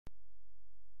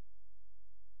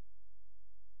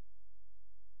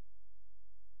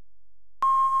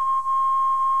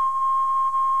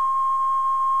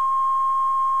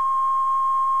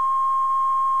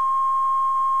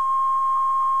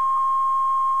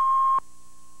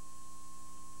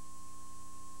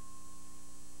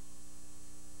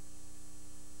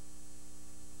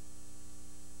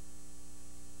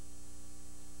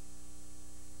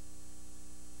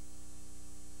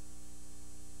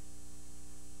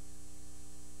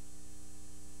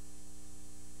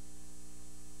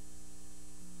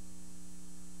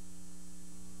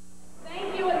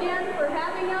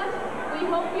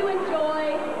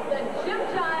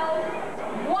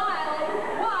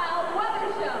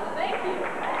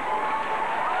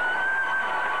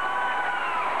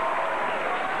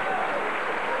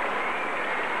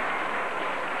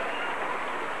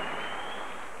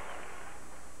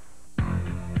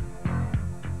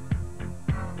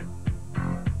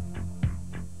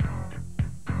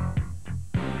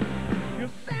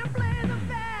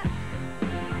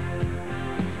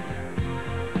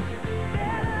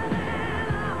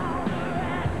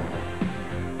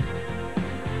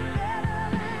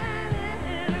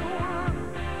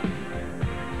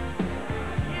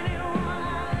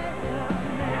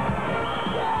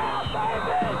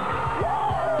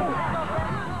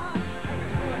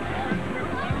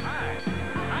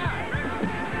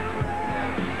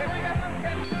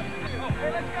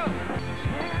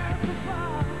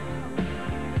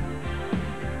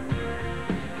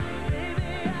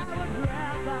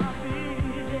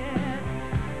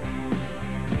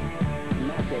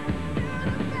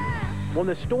When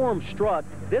the storm struck,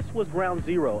 this was ground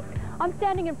zero. I'm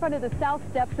standing in front of the south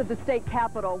steps of the state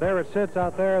capitol. There it sits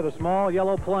out there, the small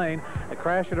yellow plane. It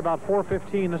crashed at about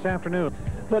 4:15 this afternoon.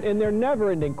 But in their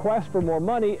never-ending quest for more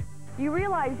money, You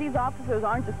realize these officers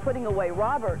aren't just putting away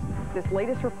robbers. This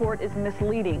latest report is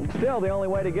misleading. still the only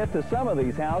way to get to some of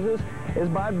these houses is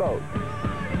by boat.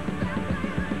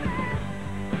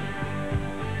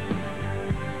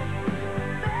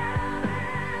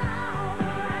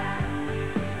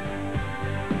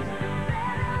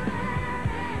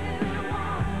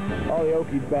 All the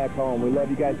Okies back home, we love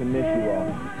you guys and miss you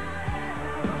all.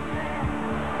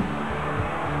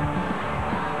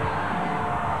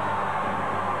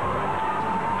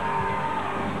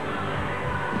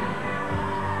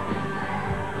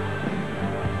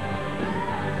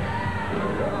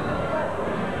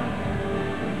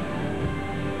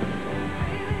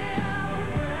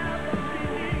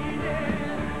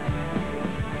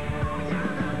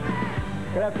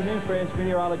 Good afternoon, friends.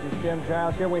 Meteorologist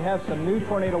Giles here. We have some new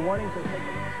tornado warnings.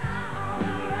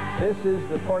 This is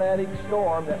the tornadic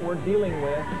storm that we're dealing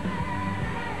with.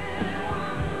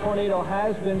 Tornado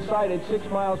has been sighted 6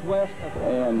 miles west of...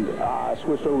 And I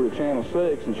switched over to Channel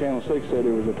 6, and Channel 6 said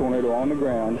there was a tornado on the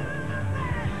ground.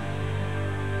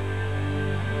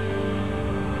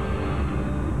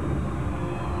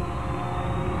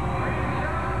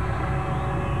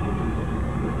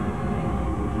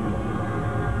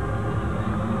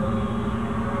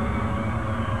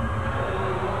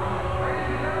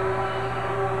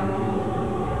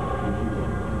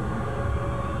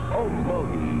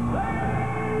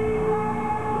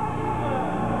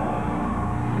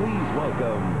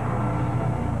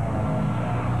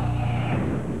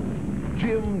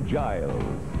 Giles.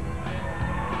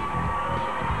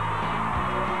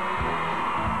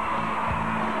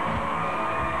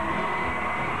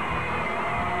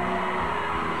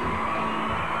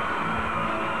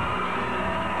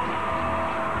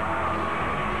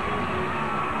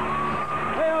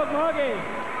 Hey, Okmulgee,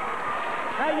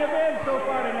 how you been so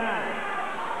far tonight?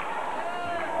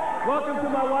 Welcome to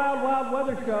my Wild, Wild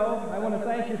Weather Show. I want to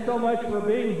thank you so much for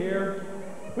being here.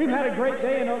 We've had a great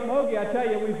day in Okmulgee. I tell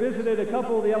you, we visited a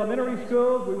couple of the elementary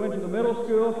schools. We went to the middle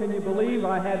school. Can you believe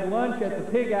I had lunch at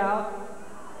the Pig Out?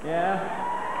 Yeah.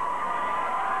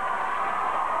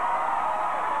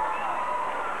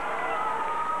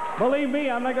 Believe me,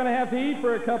 I'm not going to have to eat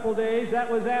for a couple days.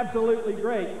 That was absolutely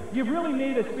great. You really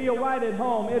need to feel right at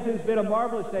home. It has been a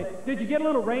marvelous day. Did you get a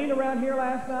little rain around here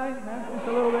last night? Huh? Just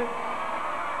a little bit?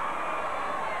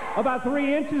 About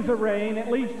 3 inches of rain.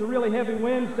 At least the really heavy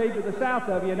winds stayed to the south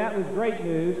of you, and that was great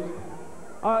news.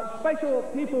 Special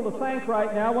people to thank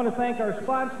right now. I want to thank our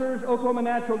sponsors, Oklahoma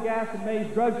Natural Gas and Mays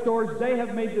Drugstores. They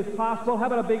have made this possible. How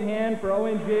about a big hand for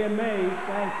ONG and Mays?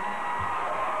 Thanks.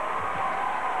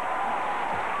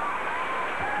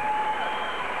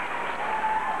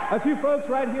 A few folks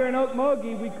right here in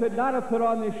Okmulgee, we could not have put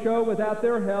on this show without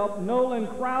their help. Nolan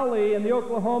Crowley and the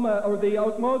the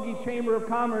Okmulgee Chamber of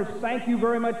Commerce, thank you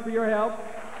very much for your help.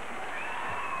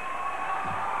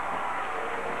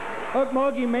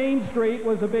 Okmulgee Main Street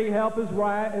was a big help as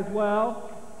well.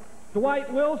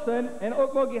 Dwight Wilson and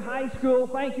Okmulgee High School,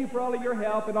 thank you for all of your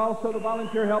help, and also the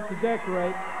volunteer help to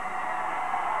decorate.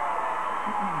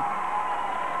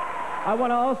 I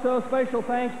want to also special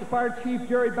thanks to Fire Chief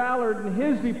Jerry Ballard and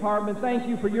his department. Thank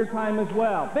you for your time as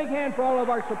well. Big hand for all of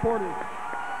our supporters.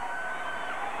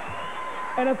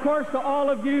 And of course to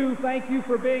all of you, thank you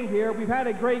for being here. We've had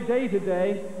a great day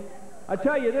today. I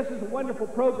tell you, this is a wonderful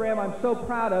program. I'm so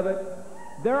proud of it.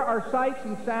 There are sights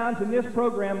and sounds in this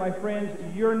program, my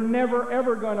friends, you're never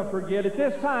ever going to forget. At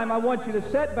this time, I want you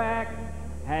to sit back,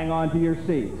 hang on to your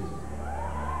seats.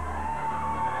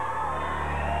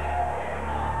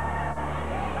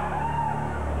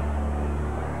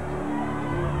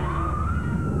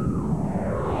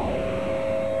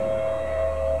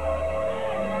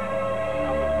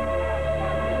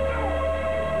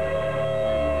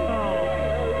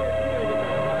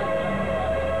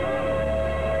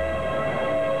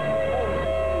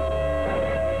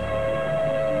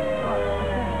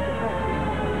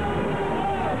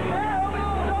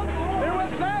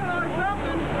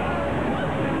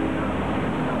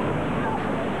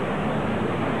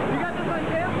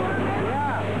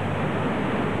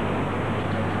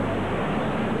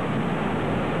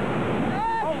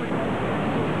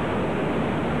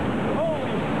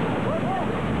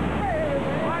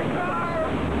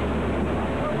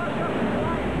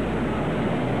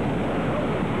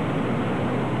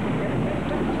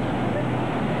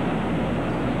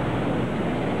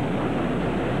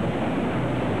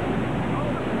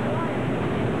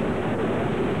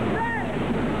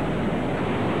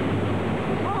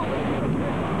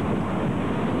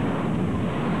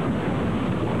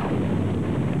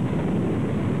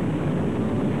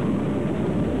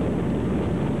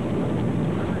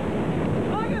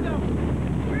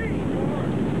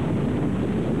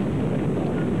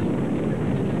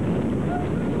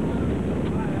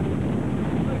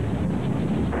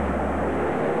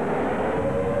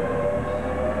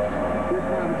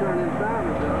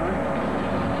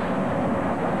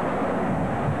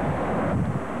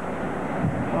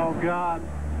 God.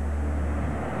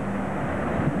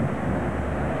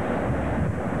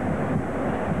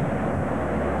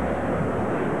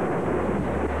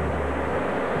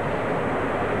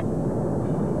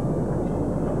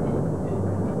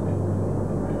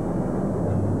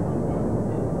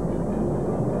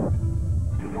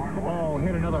 Oh,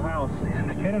 hit another house.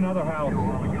 Hit another house.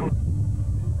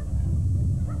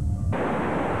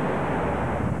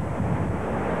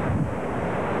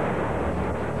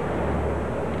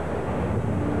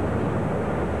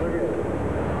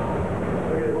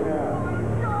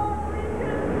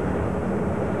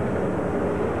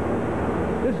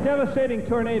 This devastating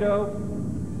tornado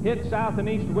hit south and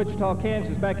east of Wichita,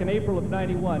 Kansas back in April of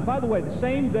 '91. By the way, the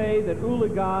same day that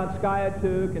Oologah,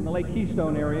 Skiatook, and the Lake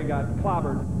Keystone area got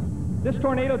clobbered. This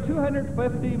tornado,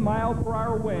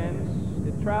 250-mile-per-hour winds.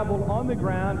 It traveled on the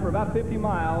ground for about 50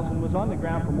 miles and was on the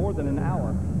ground for more than an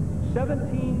hour.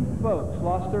 17 folks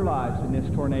lost their lives in this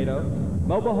tornado.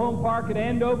 Mobile Home Park at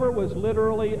Andover was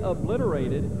literally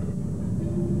obliterated.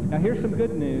 Now here's some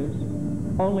good news.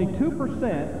 Only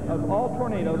 2% of all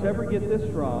tornadoes ever get this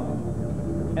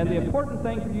strong. And the important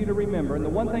thing for you to remember, and the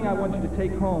one thing I want you to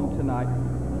take home tonight,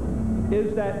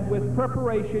 is that with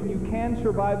preparation you can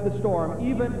survive the storm,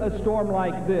 even a storm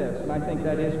like this. And I think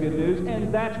that is good news,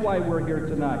 and that's why we're here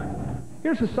tonight.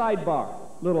 Here's a sidebar,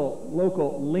 little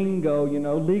local lingo, you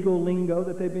know, legal lingo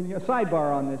that they've been using. A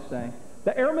sidebar on this thing.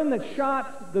 The airman that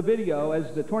shot the video as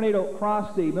the tornado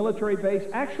crossed the military base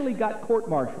actually got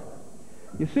court-martialed.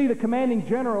 You see, the commanding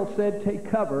general said, take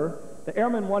cover. The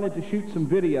airman wanted to shoot some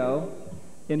video.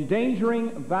 Endangering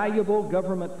valuable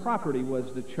government property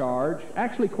was the charge.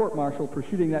 Actually court-martialed for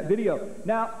shooting that video.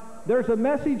 Now, there's a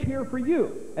message here for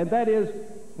you, and that is,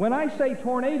 when I say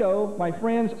tornado, my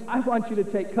friends, I want you to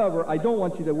take cover. I don't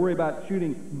want you to worry about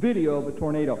shooting video of a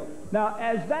tornado. Now,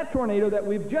 as that tornado that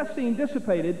we've just seen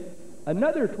dissipated,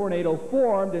 another tornado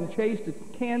formed and chased a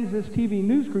Kansas TV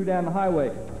news crew down the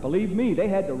highway. Believe me, they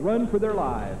had to run for their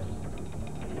lives.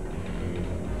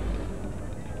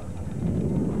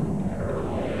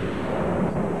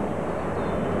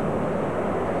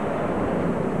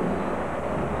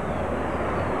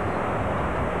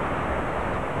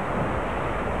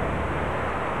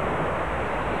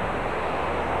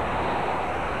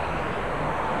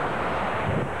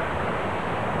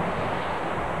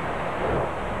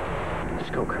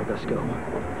 Let's go.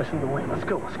 Listen to the wind. Let's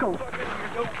go. Let's go.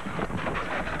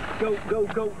 Go, go,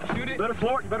 go. Shoot it. Better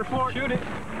floor it. Better floor it. Shoot it.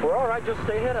 We're all right. Just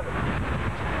stay ahead of it.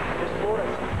 Just floor it.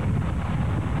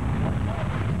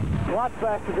 Lots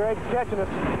faster, Greg. Catching us.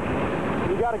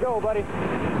 You got to go, buddy.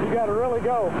 You got to really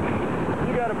go.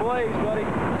 You got to blaze, buddy.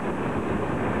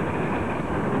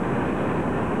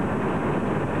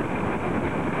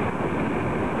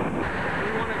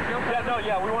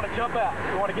 Yeah, we want to jump out.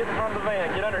 We want to get in front of the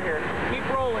van. Get under here. Keep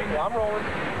rolling. Yeah, I'm rolling.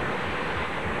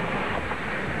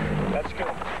 That's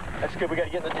good. That's good. We got to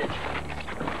get in the ditch.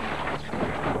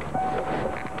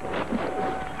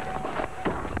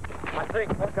 I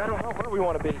think. Look, I don't know where we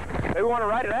want to be. Maybe we want to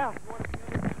ride it out.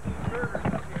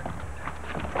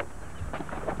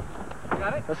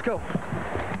 Got it? Let's go.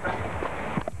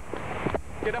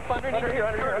 Get up underneath. Under here.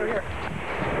 Under here. Under here.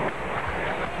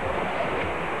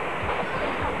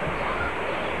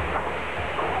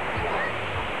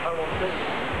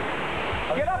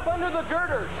 Get up under the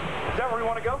girders. Is that where we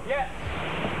want to go? Yes.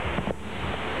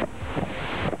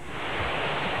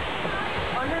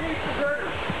 Underneath the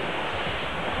girders.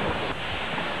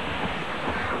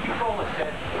 Keep rolling,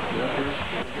 Ted.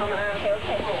 It's coming at us.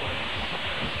 Keep rolling.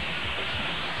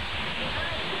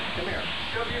 Come here.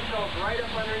 Shove yourself right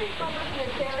up underneath them.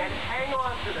 And hang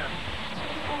on to them.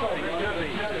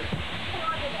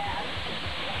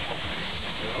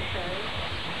 Okay.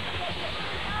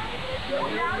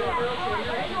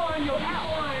 Hang on, you'll be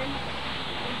fine.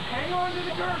 Hang on to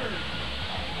the girders.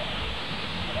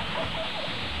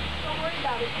 Don't worry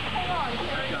about it. Hang on,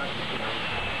 Terry.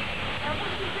 That's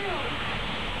what you do.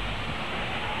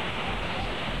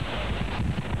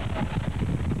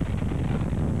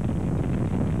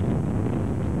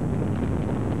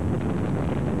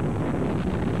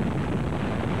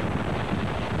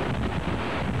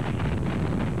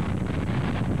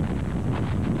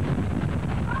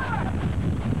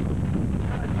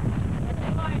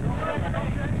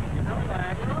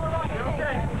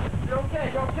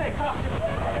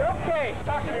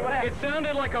 It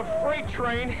sounded like a freight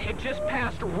train. It just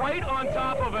passed right on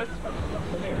top of us.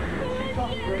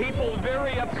 People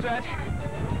very upset.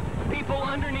 People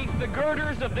underneath the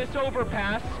girders of this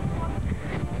overpass.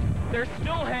 They're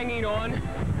still hanging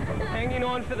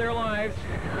on for their lives.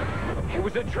 It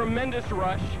was a tremendous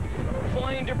rush.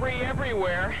 Flying debris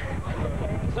everywhere.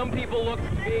 Some people look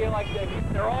to be like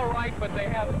they're all right, but they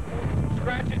have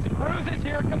scratches and bruises.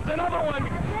 Here comes another one.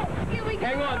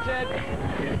 Hang on, Ted.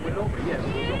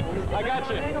 I got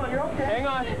you. Hang on, you're okay. Hang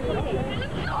on.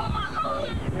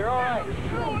 You're all right.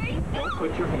 Don't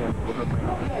put your hand over my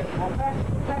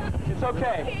mouth. It's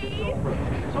okay.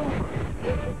 It's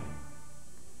over.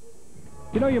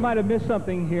 You know, you might have missed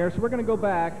something here, so we're going to go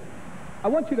back. I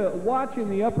want you to watch in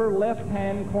the upper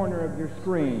left-hand corner of your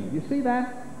screen. You see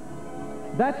that?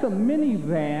 That's a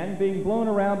minivan being blown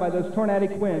around by those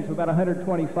tornadic winds of about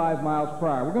 125 miles per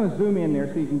hour. We're going to zoom in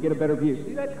there so you can get a better view.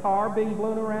 See that car being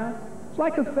blown around? It's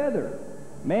like a feather.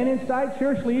 Man inside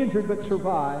seriously injured but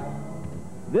survived.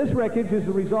 This wreckage is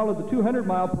the result of the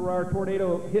 200-mile-per-hour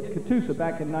tornado hit KOTV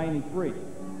back in '93.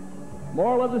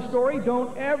 Moral of the story,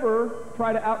 don't ever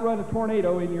try to outrun a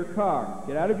tornado in your car.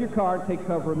 Get out of your car and take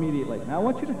cover immediately. Now, I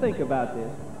want you to think about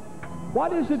this.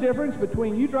 What is the difference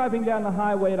between you driving down the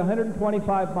highway at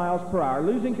 125 miles per hour,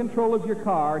 losing control of your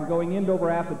car and going end over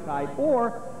appetite,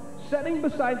 or sitting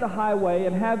beside the highway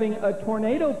and having a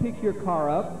tornado pick your car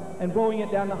up and blowing it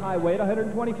down the highway at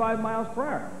 125 miles per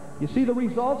hour? You see, the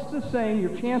result's the same.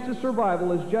 Your chance of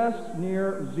survival is just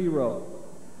near zero.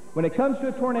 When it comes to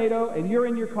a tornado and you're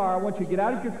in your car, I want you to get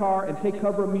out of your car and take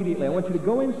cover immediately. I want you to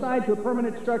go inside to a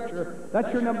permanent structure.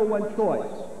 That's your number one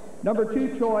choice. Number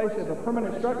two choice, if a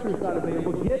permanent structure is not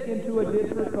available, get into a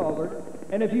ditch or culvert.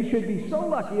 And if you should be so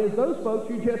lucky as those folks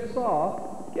you just saw,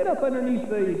 get up underneath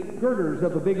the girders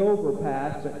of a big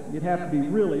overpass, but you'd have to be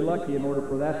really lucky in order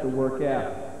for that to work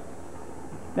out.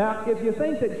 Now, if you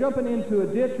think that jumping into a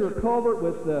ditch or a culvert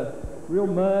with the real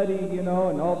muddy, you know,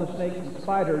 and all the snakes and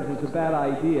spiders is a bad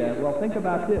idea, well, think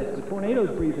about this. The tornado's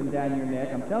breathing down your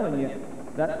neck. I'm telling you,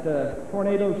 that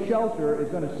tornado shelter is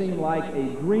going to seem like a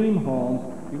dream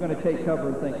home. You're going to take cover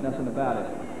and think nothing about it.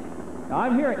 Now,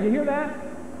 I'm hearing, you hear that?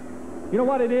 You know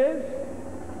what it is?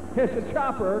 It's a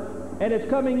chopper, and it's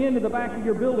coming into the back of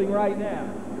your building right now.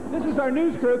 This is our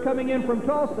news crew coming in from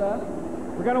Tulsa.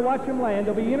 We're going to watch them land.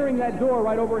 They'll be entering that door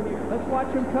right over here. Let's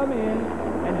watch them come in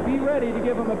and be ready to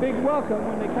give them a big welcome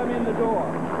when they come in the door.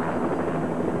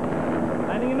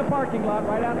 Landing in the parking lot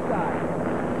right outside.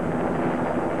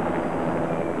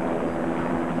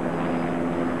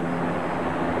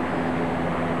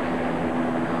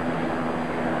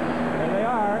 There they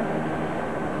are.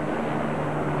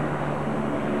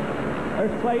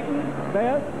 There's Clayton,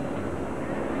 Beth.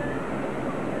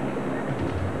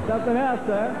 Something else,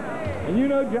 sir. And you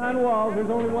know John Walls, there's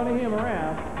only one of him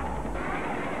around.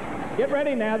 Get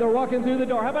ready now, they're walking through the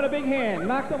door. How about a big hand?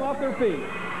 Knock them off their feet.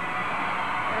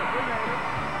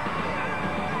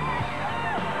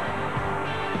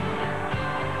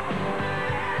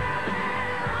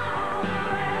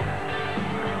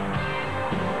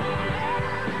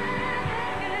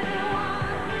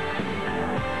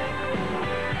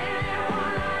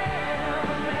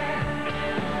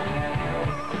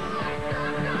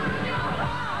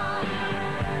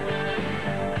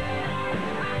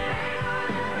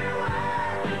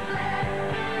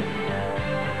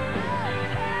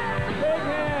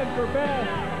 For Beth,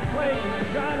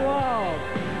 Clayton, John Walls.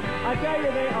 I tell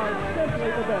you, they are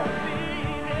simply the best.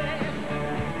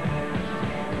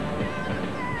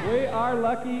 We are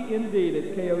lucky indeed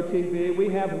at KOTV. We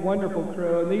have a wonderful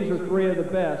crew, and these are three of the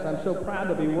best. I'm so proud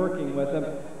to be working with them.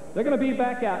 They're going to be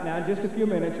back out now in just a few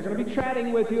minutes. They're going to be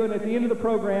chatting with you, and at the end of the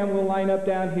program, we'll line up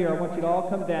down here. I want you to all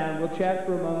come down. We'll chat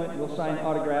for a moment. We'll sign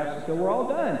autographs until we're all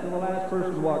done, until the last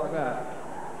person walks out.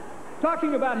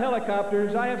 Talking about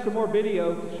helicopters, I have some more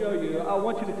video to show you. I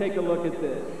want you to take a look at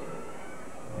this.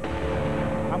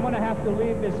 I'm going to have to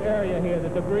leave this area here. The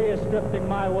debris is drifting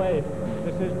my way.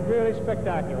 This is really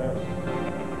spectacular.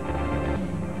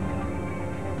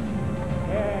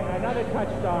 And another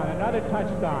touchdown, another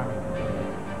touchdown.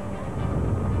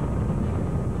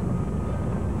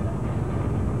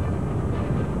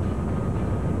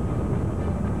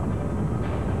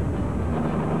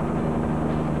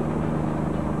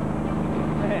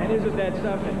 Isn't that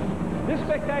something? This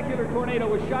spectacular tornado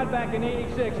was shot back in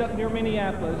 '86 up near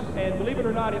Minneapolis, and believe it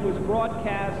or not, it was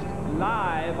broadcast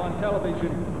live on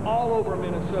television all over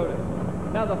Minnesota.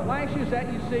 Now, the flashes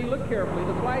that you see, look carefully,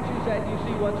 the flashes that you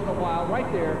see once in a while, right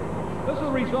there, those are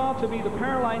the results of either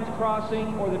power lines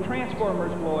crossing or the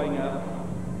transformers blowing up.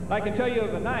 I can tell you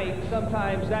of a night,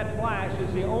 sometimes that flash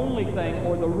is the only thing,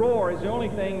 or the roar is the only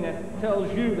thing that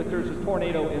tells you that there's a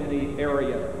tornado in the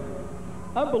area.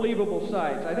 Unbelievable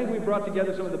sights. I think we brought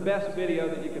together some of the best video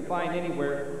that you can find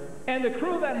anywhere. And the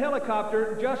crew of that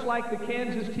helicopter, just like the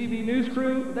Kansas TV news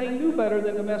crew, they knew better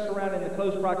than to mess around in the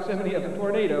close proximity of a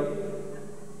tornado.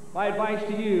 My advice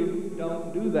to you,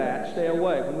 don't do that. Stay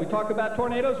away. When we talk about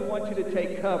tornadoes, we want you to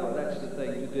take cover. That's the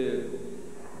thing to do.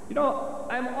 You know,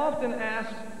 I'm often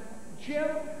asked, Jim,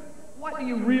 what do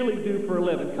you really do for a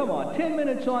living? Come on, 10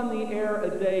 minutes on the air a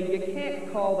day, you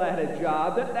can't call that a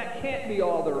job. That can't be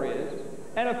all there is.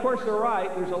 And of course, they're right.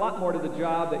 There's a lot more to the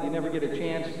job that you never get a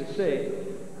chance to see.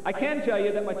 I can tell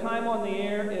you that my time on the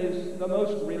air is the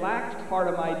most relaxed part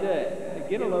of my day. To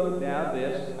get a load now,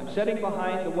 this, I'm sitting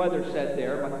behind the weather set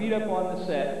there, my feet up on the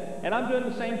set, and I'm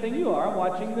doing the same thing you are. I'm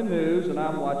watching the news and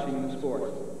I'm watching the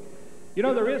sports. You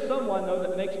know, there is someone, though,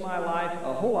 that makes my life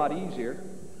a whole lot easier.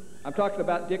 I'm talking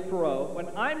about Dick Perot. When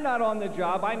I'm not on the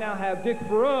job, I now have Dick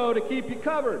Perot to keep you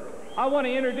covered. I want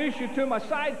to introduce you to my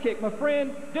sidekick, my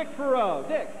friend, Dick Perot.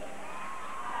 Dick.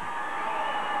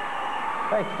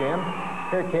 Thanks, Jim.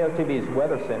 Here at KOTV's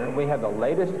Weather Center, we have the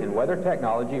latest in weather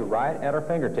technology right at our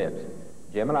fingertips.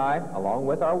 Jim and I, along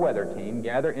with our weather team,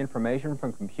 gather information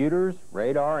from computers,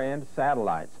 radar, and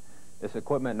satellites. This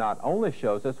equipment not only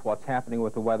shows us what's happening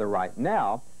with the weather right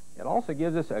now, it also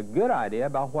gives us a good idea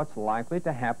about what's likely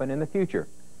to happen in the future.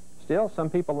 Still, some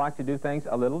people like to do things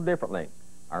a little differently.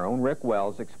 Our own Rick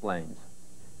Wells explains.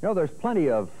 You know, there's plenty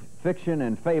of fiction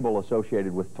and fable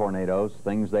associated with tornadoes,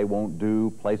 things they won't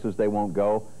do, places they won't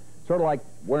go. Sort of like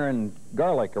wearing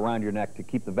garlic around your neck to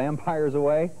keep the vampires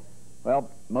away.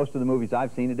 Well, most of the movies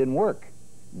I've seen, it didn't work.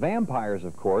 Vampires,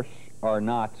 of course, are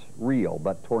not real,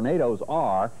 but tornadoes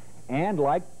are. And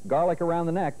like garlic around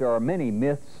the neck, there are many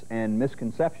myths and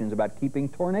misconceptions about keeping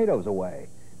tornadoes away.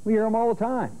 We hear them all the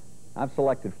time. I've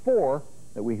selected 4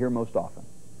 that we hear most often.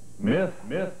 Myth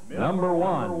number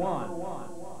one.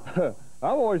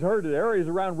 I've always heard that areas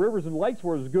around rivers and lakes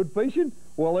where there's good fishing,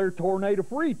 well, they're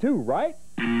tornado-free too, right?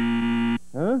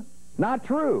 Huh? Not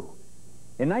true.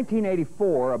 In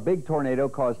 1984, a big tornado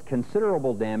caused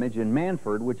considerable damage in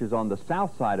Manford, which is on the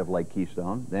south side of Lake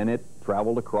Keystone. Then it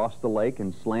traveled across the lake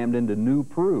and slammed into New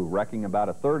Peru, wrecking about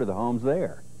 1/3 of the homes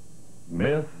there.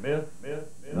 Myth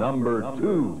number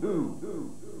two.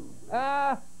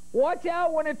 Watch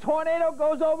out when a tornado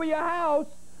goes over your house,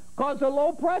 because the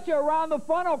low pressure around the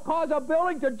front will cause a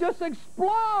building to just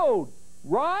explode,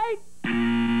 right?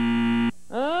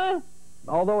 Huh?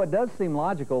 Although it does seem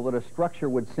logical that a structure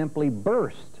would simply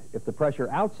burst if the pressure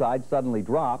outside suddenly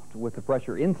dropped with the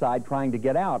pressure inside trying to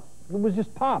get out. It was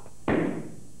just pop,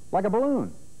 like a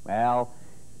balloon. Well,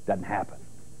 it doesn't happen.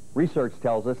 Research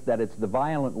tells us that it's the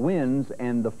violent winds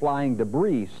and the flying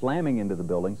debris slamming into the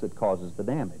buildings that causes the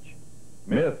damage.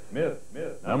 Myth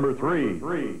number three.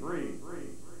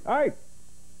 Hey,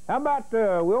 how about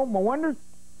Wilma windows?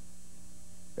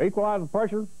 Equalize the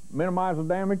pressure, minimize the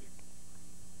damage.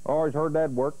 Always heard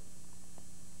that'd work.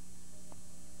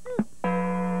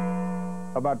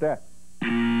 How about that?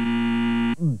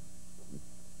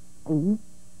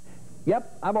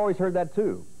 Yep, I've always heard that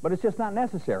too, but it's just not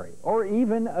necessary or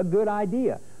even a good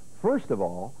idea. First of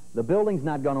all, the building's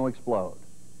not going to explode.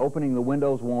 Opening the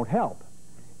windows won't help.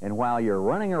 And while you're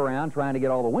running around trying to get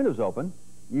all the windows open,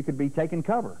 you could be taking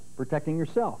cover, protecting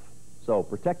yourself. So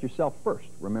protect yourself first.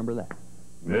 Remember that.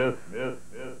 Myth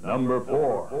number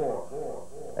 4.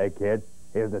 Hey, kid,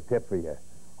 here's a tip for you.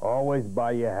 Always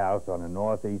buy your house on the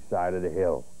northeast side of the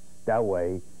hill. That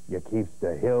way, you keep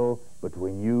the hill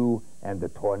between you and the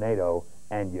tornado,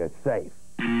 and you're safe.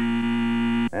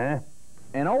 Eh?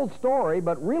 An old story,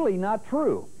 but really not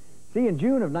true. See, in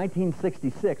June of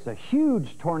 1966, a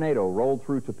huge tornado rolled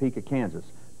through Topeka, Kansas.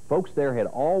 Folks there had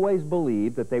always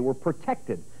believed that they were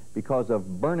protected because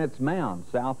of Burnett's Mound,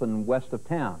 south and west of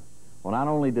town. Well, not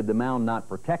only did the mound not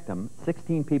protect them,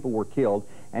 16 people were killed,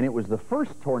 and it was the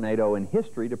first tornado in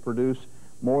history to produce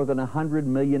more than $100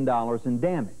 million in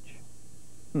damage.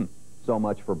 So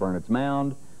much for Burnett's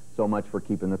Mound, so much for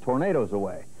keeping the tornadoes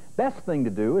away. Best thing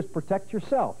to do is protect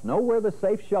yourself. Know where the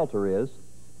safe shelter is,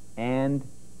 and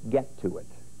get to it.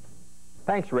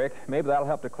 Thanks, Rick. Maybe that'll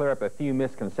help to clear up a few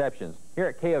misconceptions. Here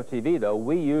at KOTV, though,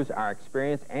 we use our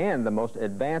experience and the most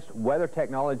advanced weather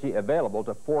technology available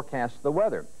to forecast the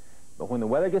weather. But when the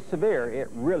weather gets severe, it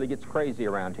really gets crazy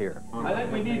around here. I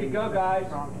think we need to go, guys.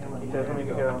 He says we need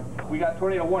to go. We got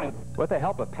tornado warning. With the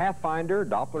help of Pathfinder,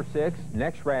 Doppler 6,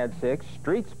 NexRad 6,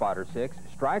 Street Spotter 6,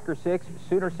 Striker 6,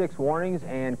 Sooner 6 warnings,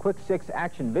 and Quick 6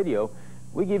 action video,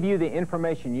 we give you the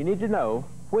information you need to know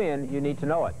when you need to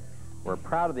know it. We're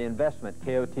proud of the investment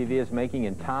KOTV is making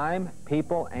in time,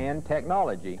 people, and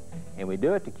technology, and we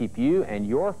do it to keep you and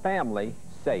your family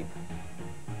safe.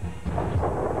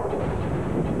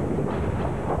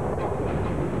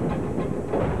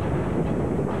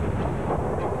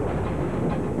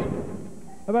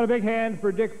 How about a big hand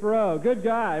for Dick Perot? Good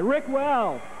guy. Rick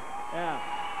Wells. Yeah.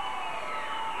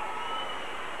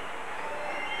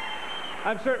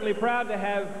 I'm certainly proud to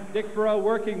have Dick Burrow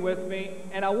working with me,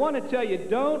 and I want to tell you,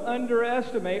 don't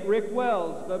underestimate Rick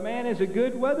Wells. The man is a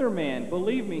good weatherman.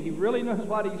 Believe me, he really knows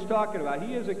what he's talking about.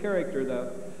 He is a character,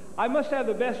 though. I must have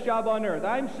the best job on earth.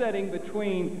 I'm sitting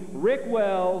between Rick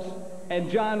Wells and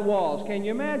John Walls. Can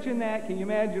you imagine that? Can you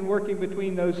imagine working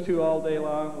between those two all day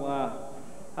long? Wow.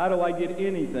 How do I get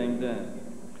anything done?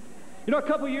 You know, a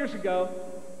couple years ago,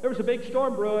 there was a big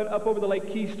storm brewing up over the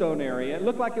Lake Keystone area. It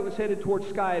looked like it was headed towards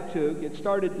Skiatook. It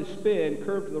started to spin,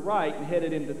 curved to the right, and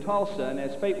headed into Tulsa. And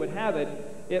as fate would have it,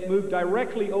 it moved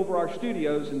directly over our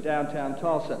studios in downtown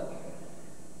Tulsa.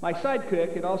 My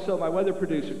sidekick and also my weather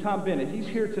producer, Tom Bennett, he's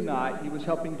here tonight. He was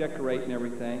helping decorate and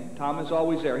everything. Tom is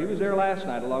always there. He was there last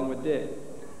night along with Dick.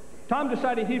 Tom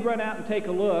decided he'd run out and take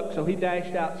a look, so he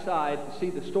dashed outside to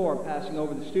see the storm passing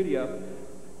over the studio.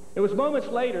 It was moments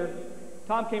later,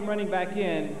 Tom came running back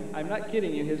in. I'm not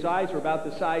kidding you. His eyes were about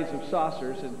the size of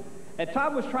saucers. And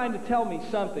Tom was trying to tell me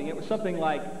something. It was something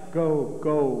like, go,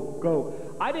 go, go.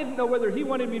 I didn't know whether he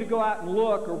wanted me to go out and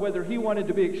look or whether he wanted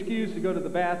to be excused to go to the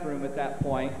bathroom at that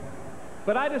point.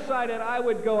 But I decided I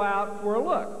would go out for a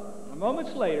look.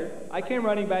 Moments later, I came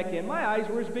running back in. My eyes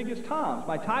were as big as Tom's.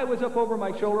 My tie was up over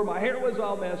my shoulder. My hair was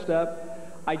all messed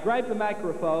up. I grabbed the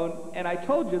microphone, and I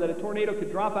told you that a tornado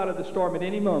could drop out of the storm at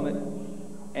any moment.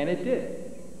 And it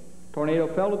did. Tornado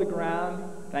fell to the ground.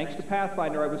 Thanks to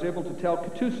Pathfinder, I was able to tell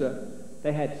Catoosa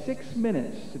they had 6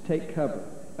 minutes to take cover.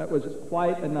 That was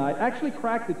quite a night. I actually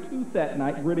cracked a tooth that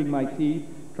night, gritting my teeth,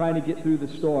 trying to get through the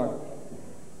storm.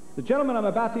 The gentleman I'm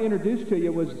about to introduce to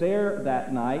you was there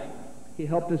that night. He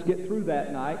helped us get through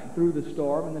that night, through the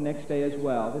storm, and the next day as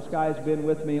well. This guy's been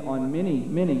with me on many,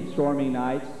 many stormy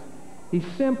nights. He's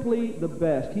simply the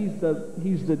best. He's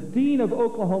the Dean of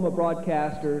Oklahoma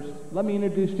Broadcasters. Let me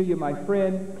introduce to you my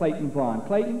friend, Clayton Vaughn.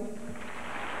 Clayton?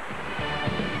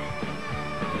 Thank you.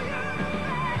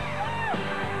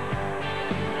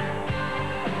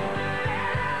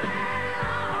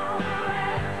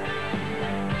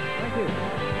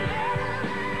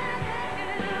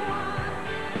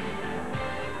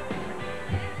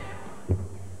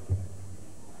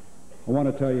 I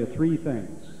want to tell you 3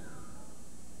 things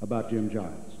about Jim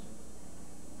Giles.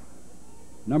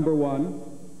 Number 1,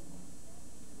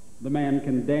 the man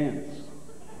can dance.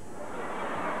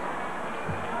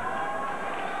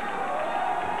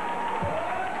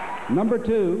 Number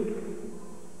 2,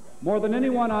 more than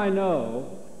anyone I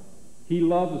know, he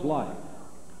loves life.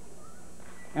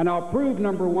 And I'll prove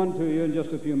number 1 to you in just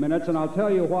a few minutes, and I'll tell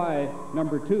you why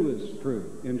number 2 is true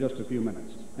in just a few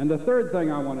minutes. And the third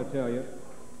thing I want to tell you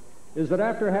is that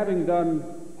after having done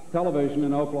television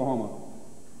in Oklahoma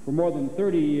for more than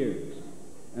 30 years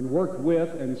and worked with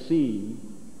and seen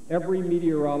every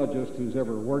meteorologist who's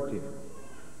ever worked here,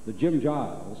 that Jim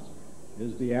Giles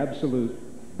is the absolute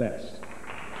best.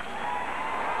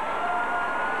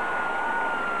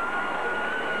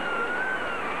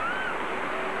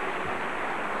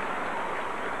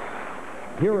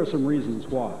 Here are some reasons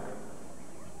why.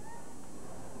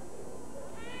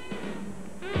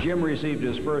 Jim received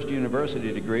his first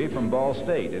university degree from Ball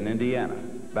State in Indiana,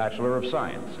 Bachelor of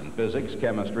Science in Physics,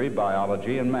 Chemistry,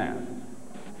 Biology, and Math.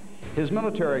 His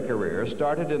military career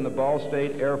started in the Ball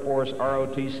State Air Force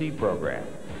ROTC program.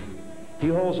 He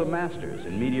holds a master's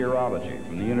in meteorology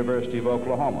from the University of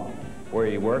Oklahoma, where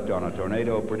he worked on a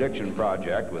tornado prediction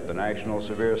project with the National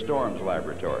Severe Storms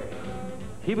Laboratory.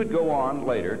 He would go on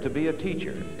later to be a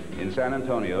teacher in San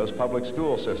Antonio's public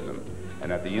school system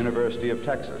and at the University of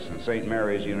Texas and St.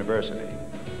 Mary's University.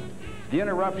 The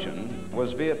interruption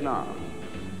was Vietnam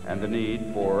and the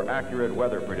need for accurate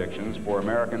weather predictions for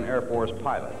American Air Force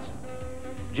pilots.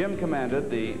 Jim commanded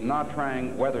the Nha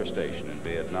Trang weather station in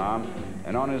Vietnam,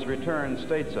 and on his return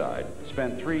stateside,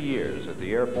 spent 3 years at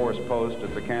the Air Force post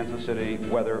at the Kansas City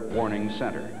Weather Warning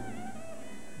Center.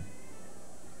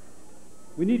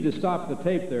 We need to stop the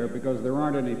tape there because there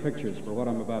aren't any pictures for what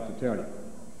I'm about to tell you.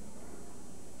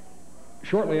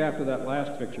 Shortly after that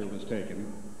last picture was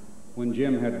taken, when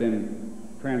Jim had been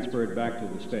transferred back to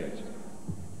the States,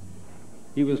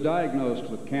 he was diagnosed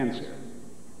with cancer.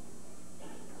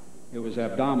 It was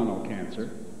abdominal cancer,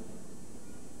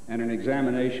 and an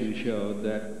examination showed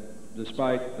that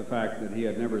despite the fact that he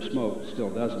had never smoked, still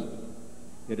doesn't,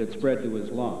 it had spread to his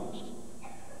lungs.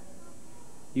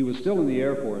 He was still in the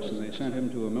Air Force, and they sent him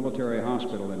to a military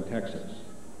hospital in Texas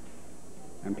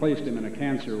and placed him in a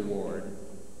cancer ward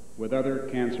with other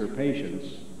cancer patients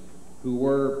who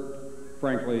were,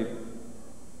 frankly,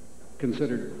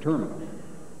 considered terminal.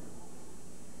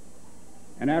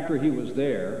 And after he was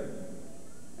there,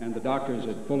 and the doctors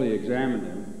had fully examined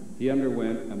him, he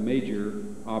underwent a major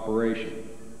operation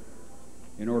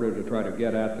in order to try to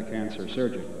get at the cancer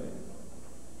surgically.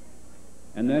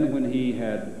 And then when he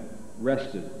had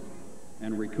rested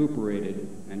and recuperated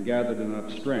and gathered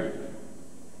enough strength,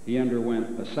 he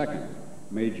underwent a second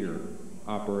major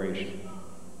operation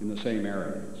in the same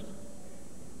areas.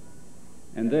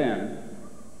 And then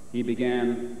he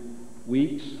began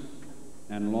weeks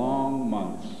and long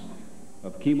months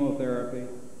of chemotherapy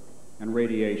and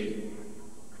radiation.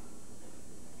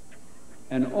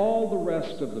 And all the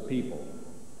rest of the people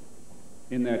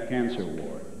in that cancer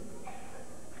ward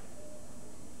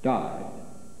died.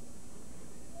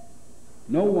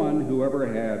 No one who ever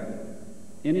had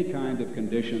any kind of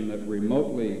condition that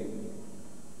remotely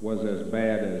was as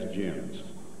bad as Jim's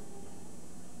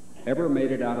ever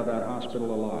made it out of that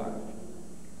hospital alive.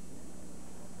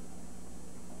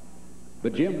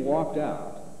 But Jim walked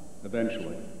out,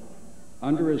 eventually,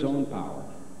 under his own power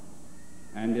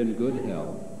and in good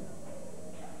health.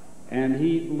 And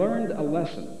he learned a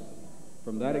lesson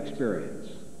from that experience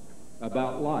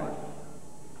about life.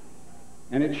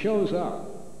 And it shows up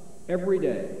every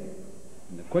day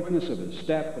in the quickness of his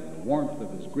step and the warmth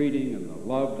of his greeting and the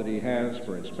love that he has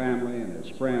for his family and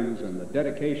his friends and the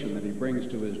dedication that he brings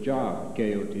to his job at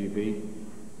KOTV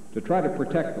to try to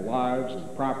protect the lives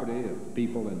and property of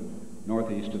people in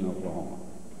northeastern Oklahoma.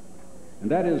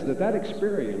 And that is that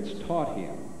experience taught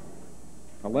him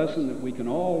a lesson that we can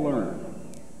all learn.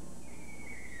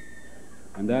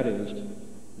 And that is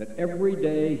that every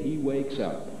day he wakes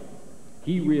up,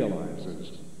 he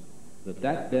realizes that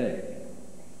that day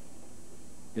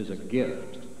is a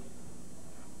gift.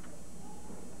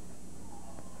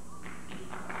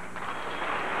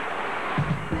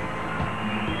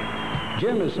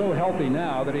 Jim is so healthy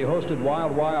now that he hosted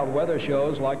wild, wild weather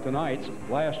shows like tonight's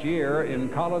last year in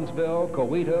Collinsville,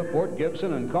 Coweta, Fort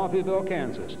Gibson, and Coffeyville,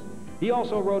 Kansas. He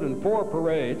also rode in 4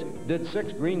 parades, did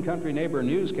 6 Green Country Neighbor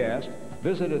newscasts,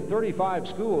 visited 35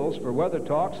 schools for weather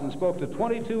talks, and spoke to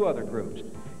 22 other groups.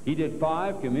 He did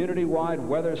 5 community-wide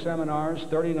weather seminars,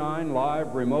 39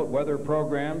 live remote weather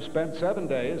programs, spent 7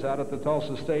 days out at the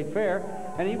Tulsa State Fair,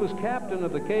 and he was captain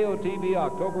of the KOTV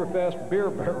Oktoberfest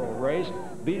Beer Barrel Race,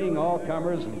 beating all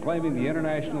comers and claiming the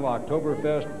International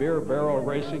Oktoberfest Beer Barrel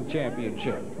Racing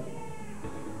Championship.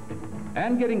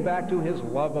 And getting back to his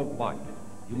love of life,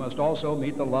 you must also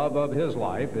meet the love of his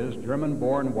life, his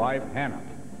German-born wife, Hannah,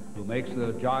 who makes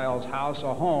the Giles house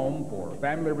a home for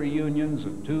family reunions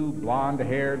of 2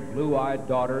 blonde-haired, blue-eyed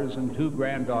daughters and 2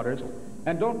 granddaughters.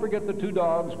 And don't forget the 2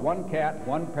 dogs, 1 cat,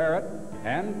 1 parrot,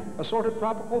 and assorted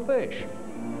tropical fish.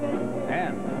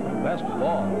 And best of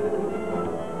all,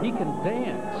 he can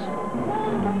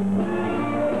dance.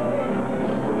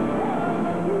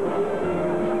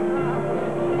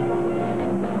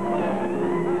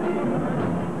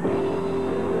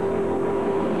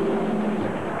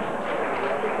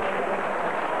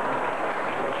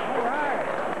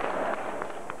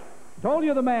 Told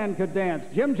you the man could dance.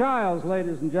 Jim Giles,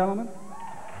 ladies and gentlemen.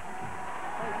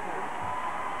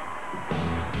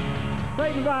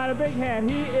 Take him behind a big hand.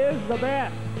 He is the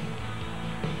best.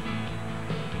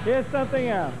 Here's something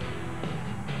else.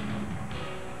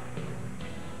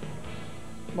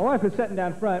 My wife is sitting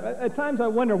down front. At times I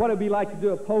wonder what it'd be like to do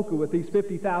a polka with these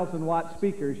 50,000-watt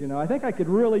speakers, you know. I think I could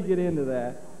really get into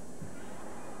that.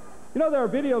 You know, there are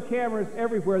video cameras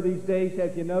everywhere these days,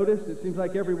 have you noticed? It seems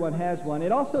like everyone has one.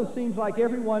 It also seems like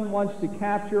everyone wants to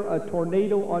capture a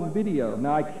tornado on video.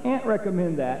 Now, I can't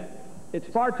recommend that. It's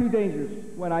far too dangerous.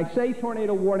 When I say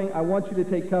tornado warning, I want you to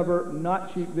take cover,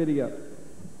 not shoot video.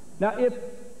 Now, if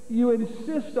you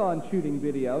insist on shooting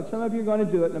video, some of you are going to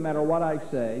do it no matter what I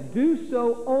say, do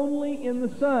so only in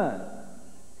the sun.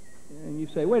 And you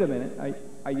say, wait a minute,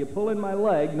 are you pulling my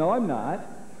leg? No, I'm not.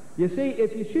 You see,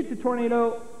 if you shoot the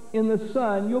tornado in the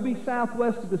sun, you'll be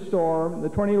southwest of the storm. The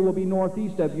tornado will be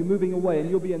northeast of you, moving away, and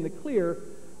you'll be in the clear,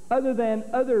 other than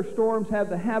other storms have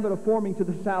the habit of forming to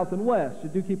the south and west. So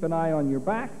do keep an eye on your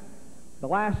back. The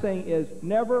last thing is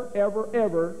never, ever,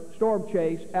 ever storm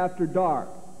chase after dark.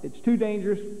 It's too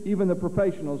dangerous. Even the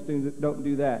professionals don't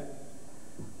do that.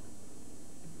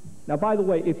 Now, by the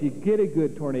way, if you get a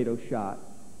good tornado shot,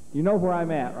 you know where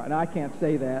I'm at, right? Now, I can't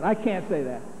say that. I can't say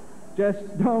that. Just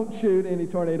don't shoot any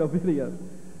tornado videos.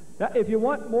 Now, if you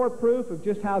want more proof of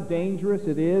just how dangerous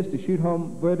it is to shoot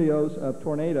home videos of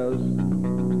tornadoes,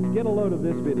 get a load of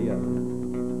this video.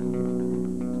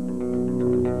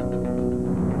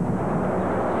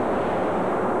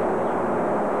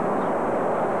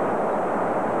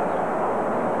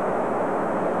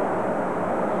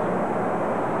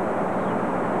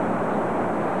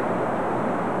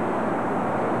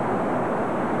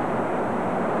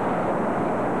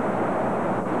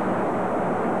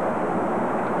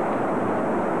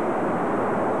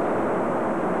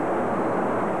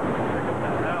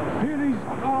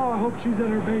 hope she's in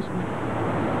her basement.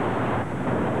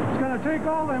 It's gonna take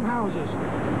all them houses.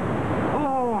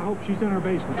 Oh, I hope she's in her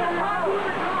basement. Get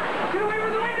away from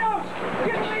the windows!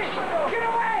 Get away! Get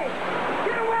away!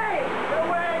 Get away! Get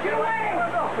away! Get away!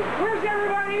 Where's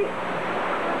everybody?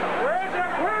 Where's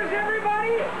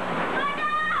everybody?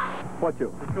 Watch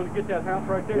it. It's going to get that house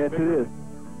right there. Yes, it is.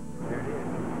 There it is.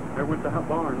 There went the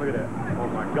barn. Look at that. Oh,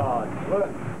 my God. Look.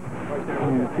 Right there. Oh,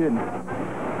 you're kidding.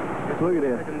 Look at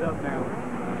that. Picking it up now.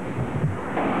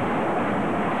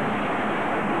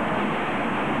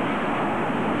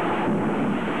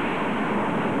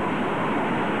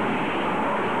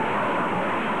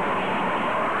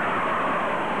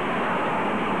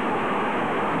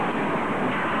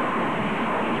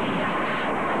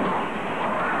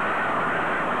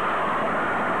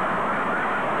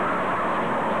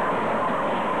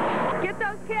 Get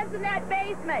those kids in that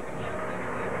basement.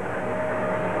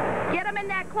 Get them in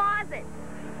that closet.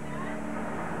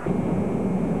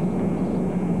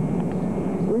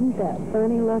 Isn't that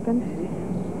funny looking?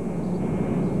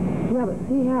 Yeah, but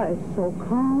see how it's so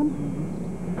calm?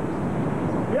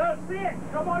 Yo, Sid,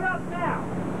 come on up now.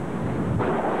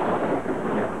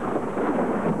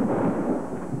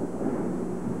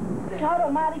 God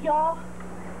almighty, y'all.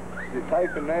 Is it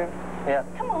taping now? Yeah.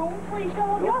 Come on, please,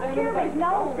 don't. Y'all scare me.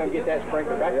 No. Gonna get that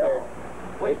sprinkler back there.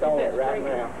 It's on it right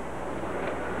now.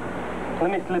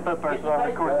 Let me slip up first.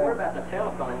 We're about to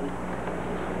telephone.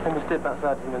 Let me step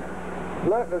outside a minute.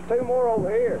 Look, there's two more over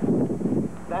here.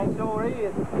 That sure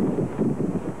is.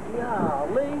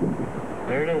 Golly.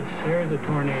 There it is. There's the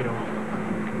tornado.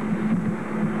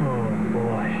 Oh,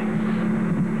 boy.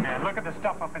 Yeah, look at the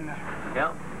stuff up in there.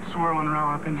 Yeah. Swirling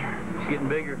around up in there. It's getting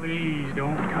bigger. Please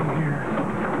don't come here.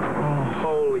 Oh,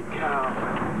 Holy cow.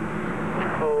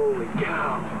 Holy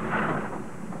cow.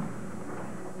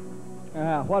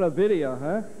 What a video,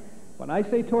 huh? When I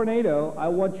say tornado, I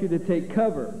want you to take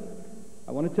cover.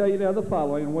 I want to tell you now the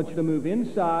following. I want you to move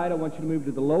inside. I want you to move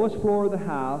to the lowest floor of the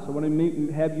house. I want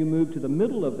to have you move to the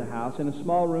middle of the house in a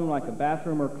small room like a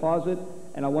bathroom or closet,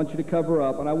 and I want you to cover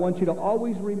up. And I want you to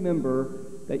always remember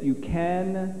that you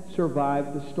can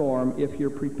survive the storm if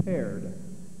you're prepared.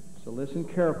 So listen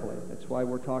carefully. That's why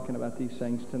we're talking about these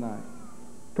things tonight.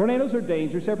 Tornadoes are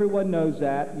dangerous. Everyone knows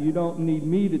that. You don't need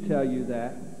me to tell you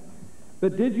that.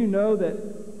 But did you know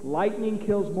that lightning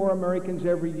kills more Americans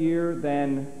every year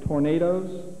than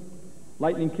tornadoes?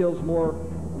 Lightning kills more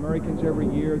Americans every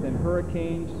year than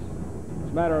hurricanes. As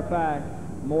a matter of fact,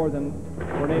 more than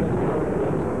tornadoes and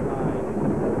hurricanes combined.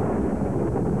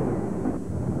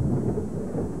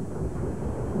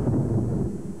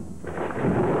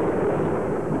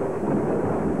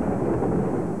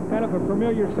 Kind of a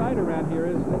familiar sight around here,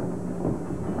 isn't it?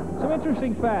 Some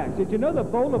interesting facts. Did you know the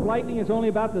bolt of lightning is only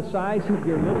about the size of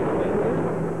your little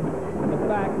finger? The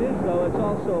fact is, though, it's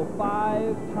also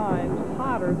 5 times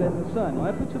hotter than the sun. Well,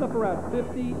 that puts it up around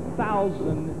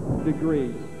 50,000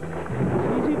 degrees.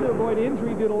 It's easy to avoid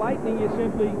injury due to lightning. You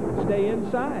simply stay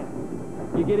inside.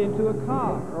 You get into a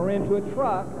car or into a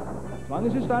truck, as long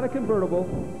as it's not a convertible,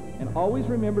 and always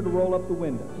remember to roll up the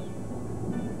windows.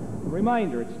 A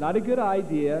reminder, it's not a good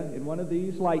idea in one of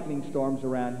these lightning storms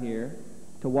around here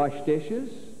to wash dishes,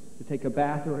 to take a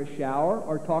bath or a shower,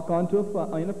 or talk on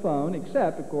a phone,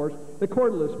 except, of course, the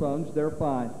cordless phones. They're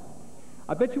fine.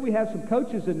 I bet you we have some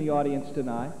coaches in the audience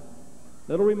tonight.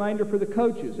 Little reminder for the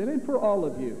coaches, and then for all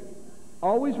of you.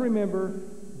 Always remember,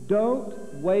 don't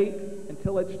wait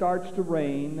until it starts to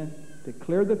rain to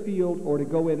clear the field or to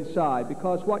go inside,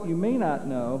 because what you may not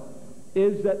know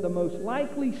is that the most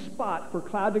likely spot for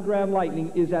cloud-to-ground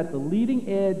lightning is at the leading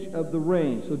edge of the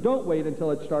rain. So don't wait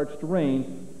until it starts to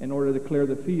rain in order to clear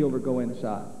the field or go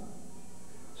inside.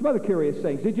 Some other curious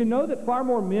things. Did you know that far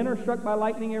more men are struck by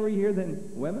lightning every year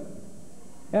than women?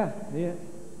 Yeah.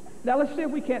 Now let's see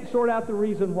if we can't sort out the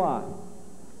reason why.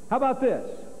 How about this?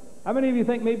 How many of you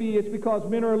think maybe it's because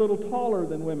men are a little taller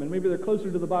than women? Maybe they're closer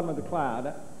to the bottom of the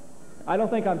cloud. I don't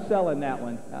think I'm selling that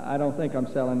one. I don't think I'm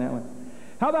selling that one.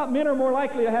 How about men are more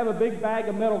likely to have a big bag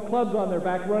of metal clubs on their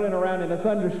back running around in a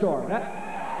thunderstorm? That's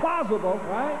plausible,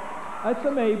 right? That's a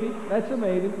maybe. That's a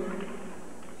maybe.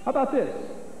 How about this?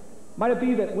 Might it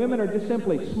be that women are just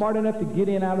simply smart enough to get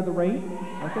in out of the rain?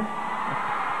 Okay.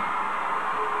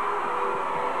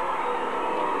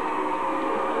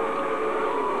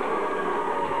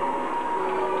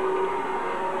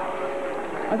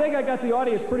 I think I got the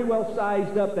audience pretty well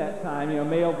sized up that time,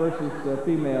 male versus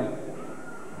female.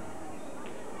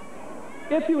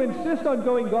 If you insist on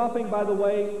going golfing, by the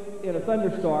way, in a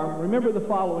thunderstorm, remember the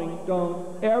following.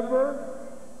 Don't ever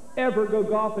go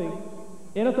golfing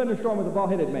in a thunderstorm with a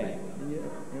bald-headed man.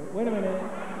 Wait a minute.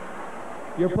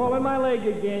 You're pulling my leg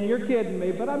again. You're kidding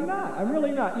me, but I'm not. I'm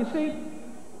really not. You see,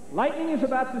 lightning is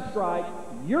about to strike.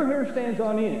 Your hair stands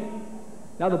on end.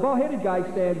 Now, the bald-headed guy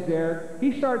stands there.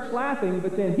 He starts laughing,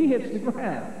 but then he hits the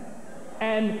ground.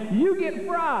 And you get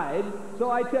fried. So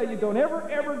I tell you, don't ever,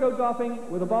 ever go golfing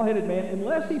with a bald-headed man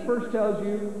unless he first tells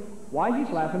you why he's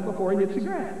laughing before he hits the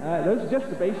ground. Those are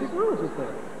just the basic rules of things.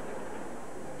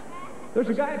 There's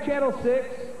a guy at Channel 6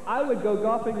 I would go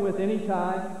golfing with any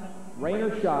time, rain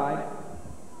or shine.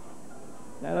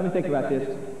 Now, let me think about this.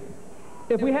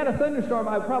 If we had a thunderstorm,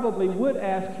 I probably would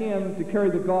ask him to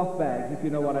carry the golf bags, if you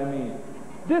know what I mean.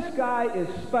 This guy is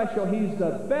special. He's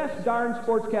the best darn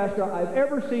sportscaster I've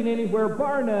ever seen anywhere,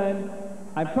 bar none.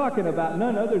 I'm talking about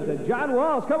none other than John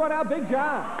Walls. Come on out, Big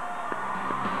John.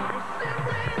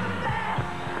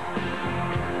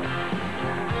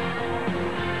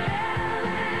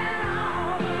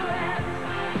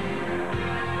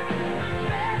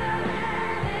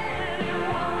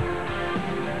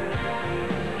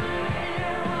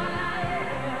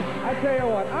 I tell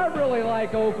you what, I really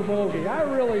like Okmulgee. I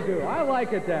really do. I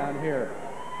like it down here.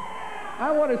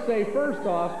 I want to say, first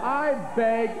off, I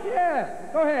beg, yeah,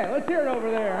 go ahead. Let's hear it over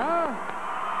there, huh?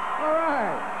 All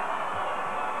right.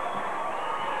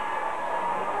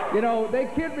 You know, they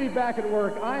kid me back at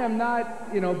work. I am not,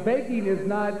 you know, baking is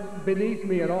not beneath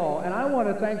me at all. And I want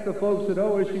to thank the folks at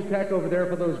OSU Tech over there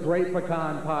for those great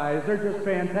pecan pies. They're just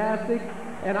fantastic.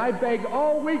 And I begged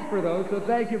all week for those, so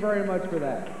thank you very much for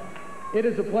that. It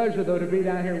is a pleasure, though, to be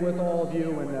down here with all of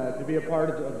you and to be a part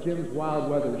of Jim's Wild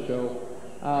Weather Show.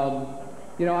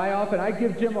 You know, I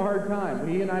give Jim a hard time.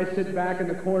 He and I sit back in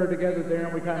the corner together there,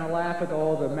 and we kind of laugh at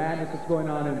all the madness that's going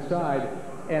on inside.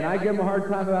 And I give him a hard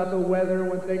time about the weather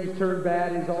when things turn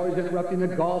bad. He's always interrupting the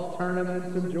golf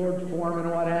tournaments and George Foreman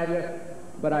and what have you.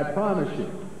 But I promise you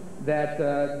that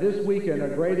this weekend, a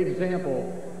great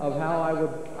example of how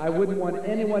I wouldn't want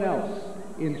anyone else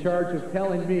in charge of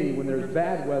telling me when there's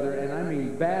bad weather, and I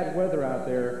mean bad weather out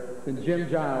there, than Jim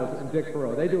Giles and Dick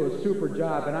Perot. They do a super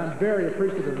job, and I'm very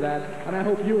appreciative of that, and I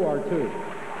hope you are too.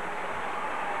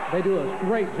 They do a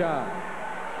great job.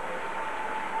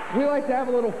 We like to have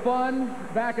a little fun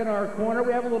back in our corner.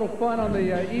 We have a little fun on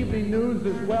the evening news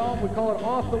as well. We call it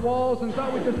Off the Walls, and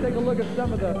thought we'd just take a look at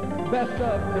some of the best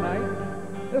of tonight.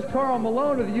 This is Karl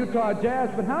Malone of the Utah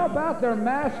Jazz, but how about their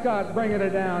mascot bringing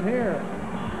it down here?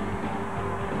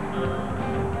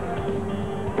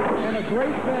 And a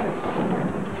great finish.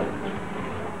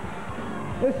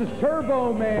 This is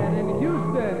Turbo Man in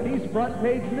Houston. He's front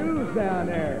page news down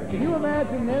there. Can you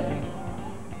imagine this?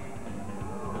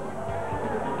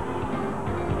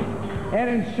 And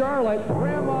in Charlotte,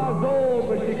 Grandma's old,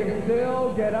 but she can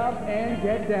still get up and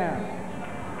get down.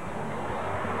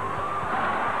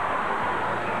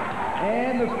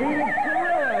 And the Phoenix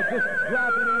Gorilla just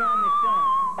dropping in on the sun.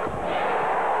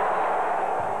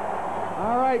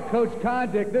 All right, Coach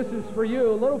Kondick, this is for you.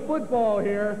 A little football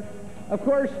here. Of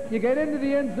course, you get into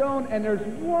the end zone, and there's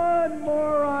one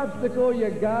more obstacle you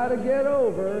got to get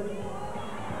over.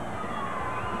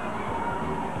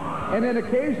 And then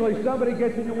occasionally somebody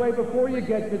gets in your way before you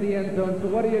get to the end zone. So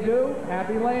what do?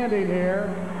 Happy landing here.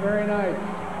 Very nice.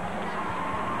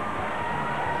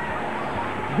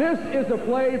 This is a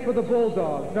play for the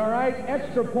Bulldogs, all right?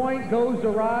 Extra point goes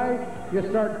awry. You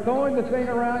start throwing the thing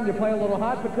around. You play a little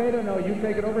hot potato. No, you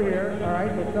take it over here, all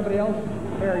right? But somebody else,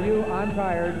 here, you, I'm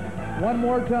tired. One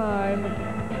more time,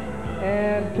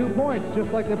 and 2 points,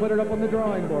 just like they put it up on the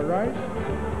drawing board, right?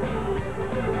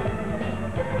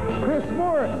 Chris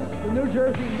Morris, the New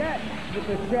Jersey Nets, with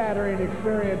the shattering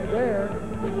experience there.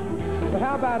 But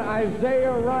how about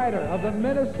Isaiah Ryder of the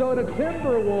Minnesota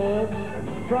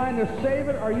Timberwolves trying to save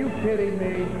it? Are you kidding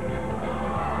me?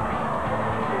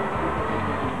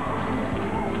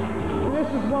 This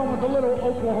is one with a little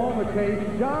Oklahoma taste.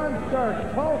 John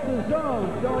Stark, Tulsa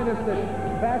zone, showing us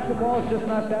that basketball is just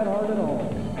not that hard at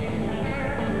all.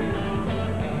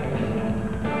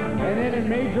 And then in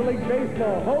Major League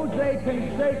Baseball, Jose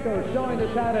Canseco showing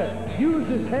us how to use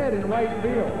his head in right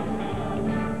field.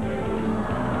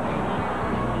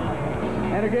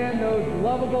 And again, those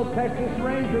lovable Texas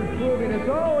Rangers proving it's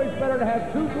always better to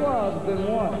have two gloves than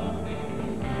one.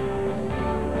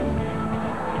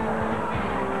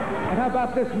 And how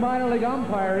about this minor league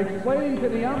umpire explaining to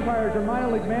the umpires or minor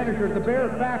league managers the bare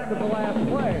facts of the last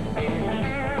play.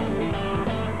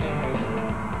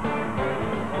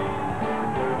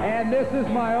 And this is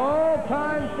my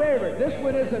all-time favorite. This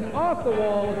one isn't off the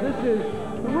wall. This is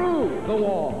through the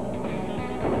wall.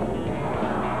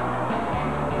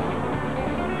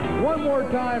 One more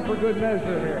time for good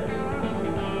measure here.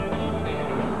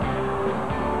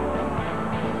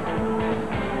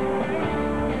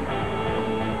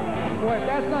 Boy,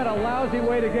 that's not a lousy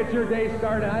way to get your day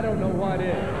started. I don't know what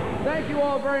is. Thank you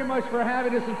all very much for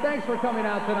having us, and thanks for coming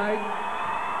out tonight.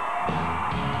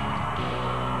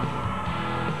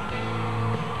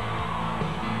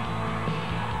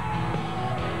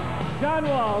 John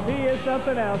Wald, he is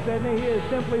something else, isn't he? He is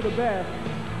simply the best.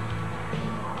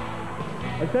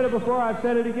 I said it before, I've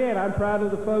said it again. I'm proud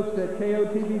of the folks at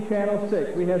KOTV Channel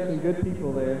 6. We have some good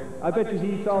people there. I bet you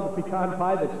he eats all the pecan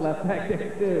pie that's left back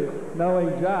there, too,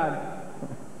 knowing John.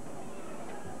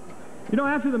 You know,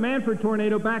 after the Manford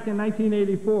tornado back in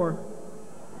 1984,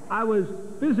 I was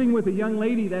visiting with a young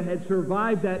lady that had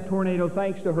survived that tornado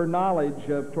thanks to her knowledge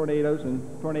of tornadoes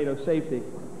and tornado safety.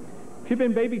 She'd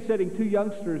been babysitting 2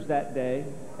 youngsters that day,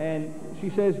 and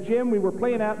she says, Jim, we were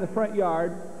playing out in the front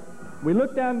yard. We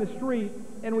looked down the street,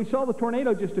 and we saw the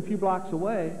tornado just a few blocks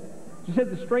away. She said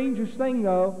the strangest thing,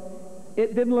 though,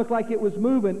 it didn't look like it was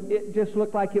moving. It just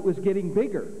looked like it was getting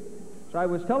bigger. So I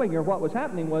was telling her what was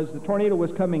happening was the tornado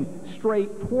was coming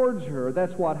straight towards her.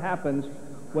 That's what happens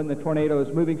when the tornado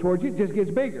is moving towards you. It just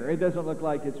gets bigger. It doesn't look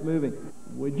like it's moving.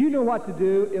 Would you know what to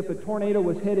do if a tornado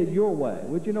was headed your way?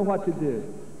 Would you know what to do?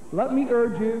 Let me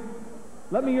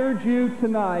urge you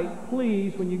tonight,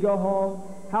 please, when you go home,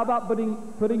 how about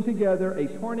putting together a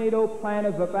tornado plan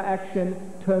of action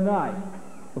tonight?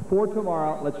 Before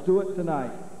tomorrow, let's do it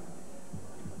tonight.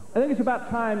 I think it's about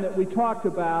time that we talked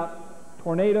about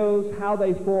tornadoes, how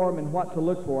they form, and what to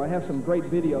look for. I have some great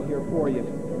video here for you.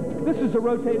 This is a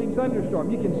rotating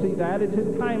thunderstorm. You can see that. It's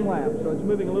in time lapse, so it's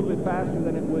moving a little bit faster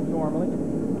than it would normally.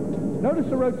 Notice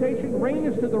the rotation. Rain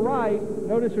is to the right.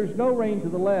 Notice there's no rain to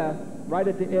the left, right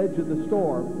at the edge of the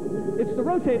storm. It's the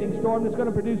rotating storm that's going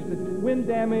to produce the wind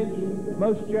damage,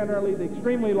 most generally the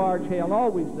extremely large hail, and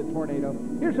always the tornado.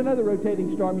 Here's another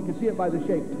rotating storm. You can see it by the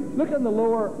shape. Look in the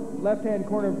lower left-hand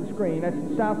corner of the screen. That's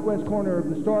the southwest corner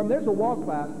of the storm. There's a wall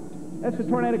cloud. That's the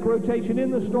tornadic rotation in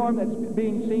the storm that's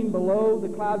being seen below the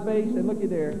cloud base. And looky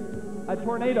there, a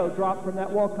tornado dropped from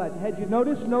that wall cloud. Had you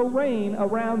noticed no rain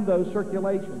around those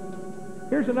circulations?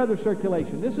 Here's another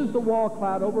circulation. This is the wall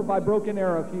cloud over by Broken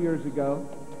Arrow a few years ago.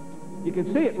 You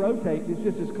can see it rotate. It's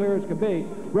just as clear as can be.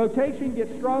 Rotation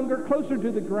gets stronger, closer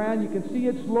to the ground. You can see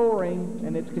it's lowering,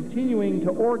 and it's continuing to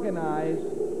organize.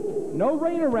 No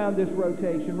rain around this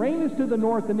rotation. Rain is to the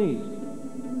north and east.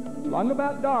 Long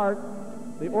about dark,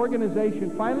 the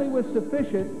organization finally was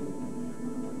sufficient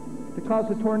to cause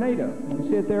a tornado. You can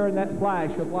see it there in that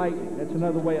flash of light. That's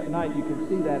another way at night you can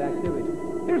see that activity.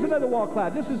 Here's another wall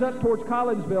cloud. This is up towards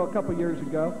Collinsville a couple years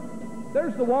ago.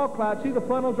 There's the wall cloud. See the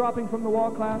funnel dropping from the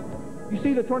wall cloud? You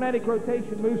see the tornadic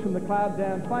rotation moves from the cloud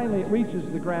down. Finally, it reaches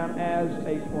the ground as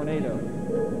a tornado.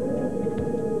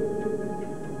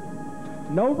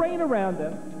 No rain around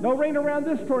them. No rain around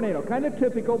this tornado. Kind of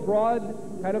typical, broad,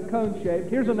 kind of cone-shaped.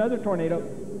 Here's another tornado.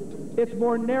 It's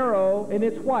more narrow, and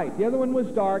it's white. The other one was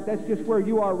dark. That's just where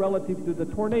you are relative to the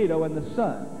tornado and the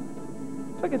sun.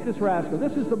 Look at this rascal.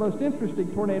 This is the most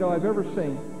interesting tornado I've ever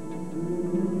seen.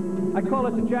 I call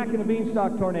it the Jack and the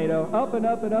Beanstalk tornado. Up and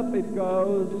up and up it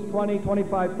goes, 20,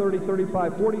 25, 30,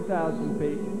 35, 40,000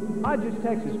 feet. Hodges,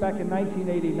 Texas, back in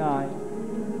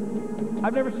 1989.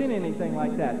 I've never seen anything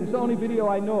like that. This is the only video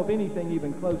I know of anything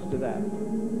even close to that.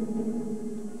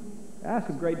 That's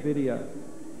a great video.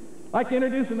 I'd like to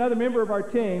introduce another member of our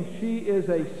team. She is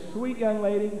a sweet young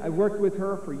lady. I've worked with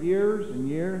her for years and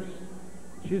years.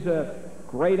 She's a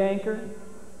great anchor.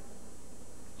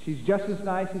 She's just as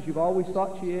nice as you've always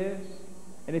thought she is.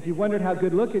 And if you wondered how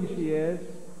good looking she is,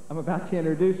 I'm about to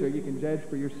introduce her. You can judge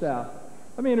for yourself.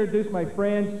 Let me introduce my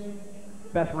friend,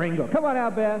 Beth Ringo. Come on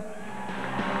out, Beth.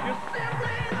 You're simply the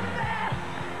best.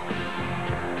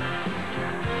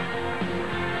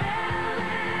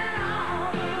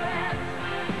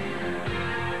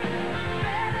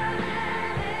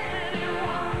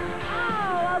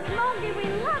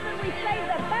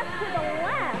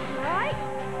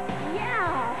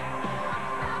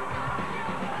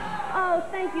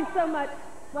 Thank you so much.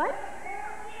 What?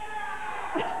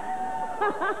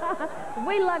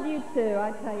 We love you too,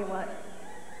 I tell you what.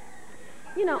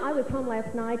 You know, I was home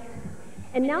last night,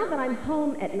 and now that I'm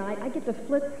home at night, I get to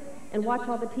flip and watch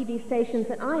all the TV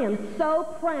stations, and I am so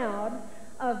proud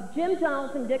of Jim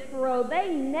Giles and Dick Thoreau.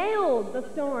 They nailed the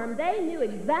storm. They knew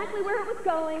exactly where it was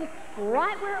going,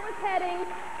 right where it was heading.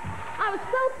 I was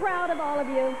so proud of all of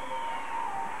you.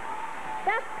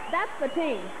 That's the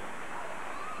team.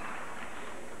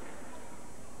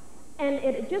 And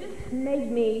it just made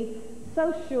me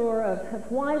so sure of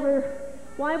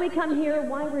why we come here,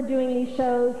 why we're doing these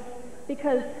shows,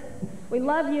 because we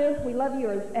love you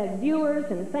as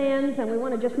viewers and fans, and we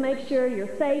want to just make sure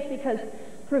you're safe, because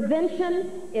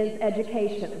prevention is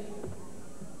education.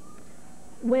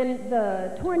 when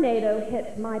the tornado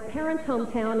hit my parents'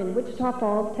 hometown in Wichita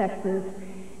Falls, Texas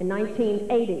in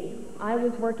 1980. I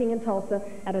was working in Tulsa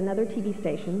at another TV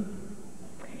station,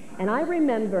 and I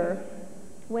remember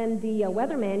when the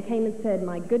weatherman came and said,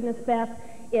 "My goodness, Beth,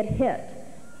 it hit."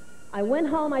 I went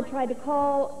home, I tried to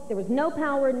call, there was no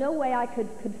power, no way I could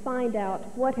find out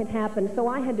what had happened, so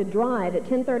I had to drive at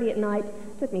 10:30 at night.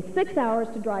 It took me 6 hours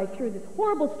to drive through this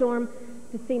horrible storm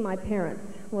to see my parents.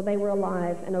 Well, they were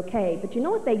alive and okay, but you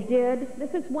know what they did?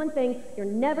 This is one thing you're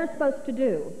never supposed to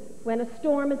do when a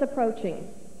storm is approaching.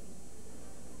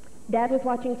 Dad was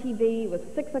watching TV, it was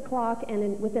 6 o'clock,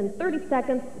 and within 30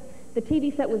 seconds, the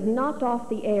TV set was knocked off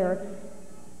the air,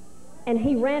 and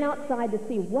he ran outside to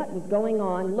see what was going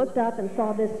on, looked up and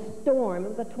saw this storm. It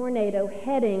was a tornado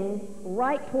heading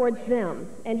right towards them.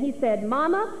 And he said,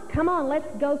 "Mama, come on,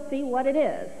 let's go see what it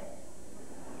is."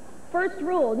 First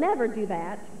rule, never do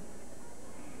that.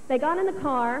 They got in the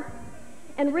car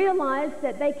and realized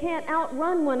that they can't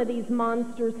outrun one of these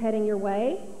monsters heading your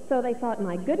way. So they thought,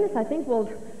 my goodness, I think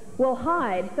we'll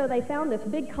hide. So they found this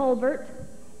big culvert.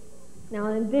 Now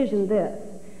envision this.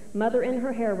 Mother in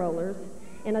her hair rollers,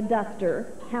 in a duster,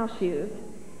 house shoes,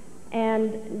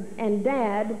 and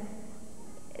Dad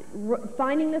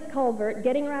finding this culvert,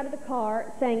 getting her out of the car,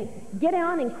 saying, "Get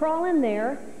on and crawl in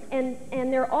there," and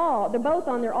they're both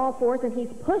on their all fours, and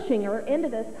he's pushing her into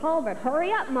this culvert.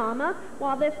 "Hurry up, Mama,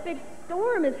 while this big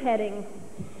storm is heading."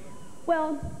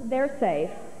 Well, they're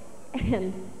safe,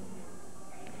 and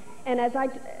as I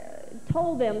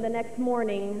told them the next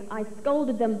morning, I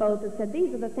scolded them both and said,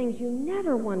 "These are the things you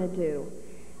never want to do."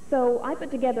 So I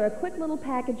put together a quick little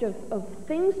package of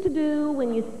things to do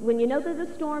when you know that the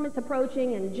storm is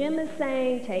approaching and Jim is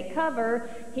saying, "Take cover."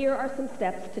 Here are some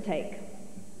steps to take.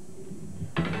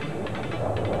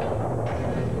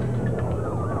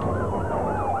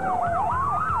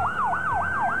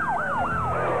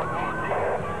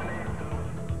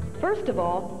 First of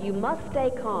all, you must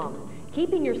stay calm.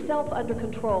 Keeping yourself under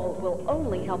control will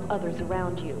only help others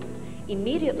around you.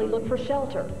 Immediately look for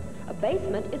shelter. A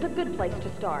basement is a good place to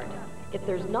start. If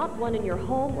there's not one in your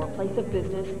home or place of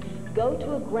business, go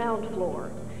to a ground floor.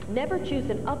 Never choose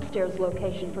an upstairs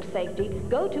location for safety.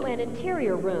 Go to an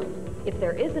interior room. If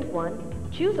there isn't one,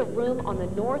 choose a room on the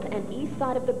north and east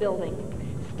side of the building.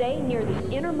 Stay near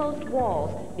the innermost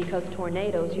walls because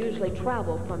tornadoes usually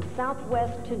travel from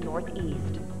southwest to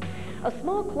northeast. A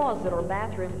small closet or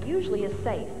bathroom usually is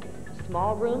safe.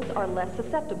 Small rooms are less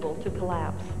susceptible to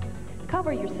collapse.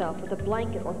 Cover yourself with a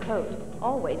blanket or coat.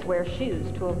 Always wear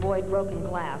shoes to avoid broken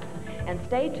glass. And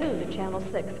stay tuned to Channel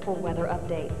 6 for weather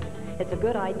updates. It's a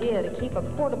good idea to keep a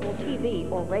portable TV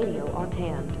or radio on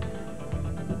hand.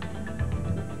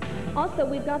 Also,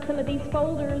 we've got some of these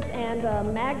folders and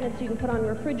magnets you can put on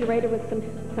your refrigerator with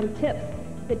some tips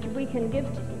that we can give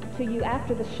to you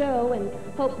after the show, and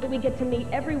hope that we get to meet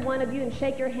every one of you and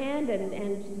shake your hand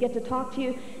and get to talk to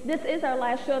you. This is our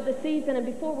last show of the season, and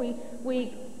before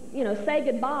we say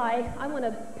goodbye, I want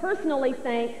to personally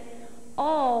thank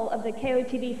all of the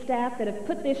KOTV staff that have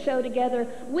put this show together.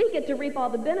 We get to reap all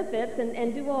the benefits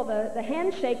and do all the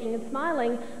handshaking and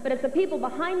smiling, but it's the people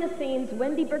behind the scenes,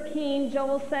 Wendy Burkeen,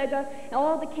 Joel Sega,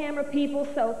 all the camera people.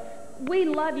 So we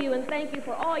love you and thank you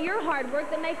for all your hard work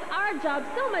that makes our job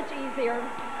so much easier.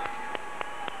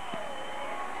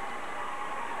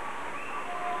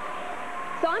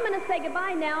 So I'm going to say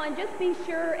goodbye now, and just be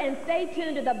sure and stay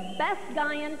tuned to the best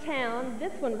guy in town,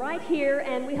 this one right here,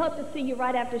 and we hope to see you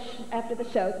right after the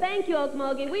show. Thank you,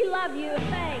 Okmulgee. We love you, and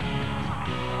thanks.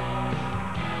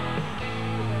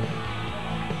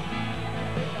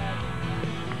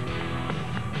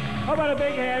 How about a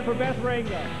big hand for Beth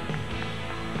Ringo?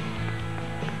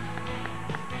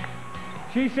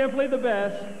 She's simply the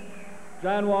best.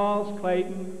 John Walls,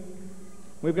 Clayton.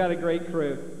 We've got a great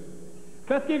crew.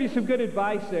 Beth gave you some good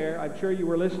advice there. I'm sure you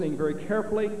were listening very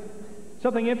carefully.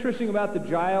 Something interesting about the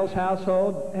Giles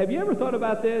household. Have you ever thought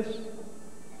about this?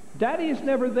 Daddy is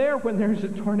never there when there's a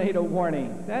tornado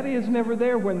warning. Daddy is never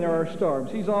there when there are storms.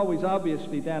 He's always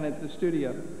obviously down at the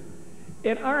studio.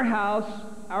 In our house,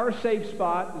 our safe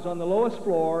spot is on the lowest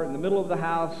floor in the middle of the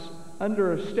house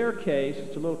under a staircase.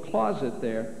 It's a little closet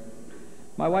there.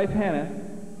 My wife Hannah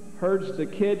herds the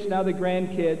kids, now the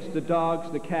grandkids, the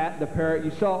dogs, the cat, the parrot.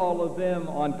 You saw all of them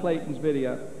on Clayton's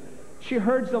video. She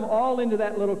herds them all into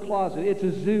that little closet. It's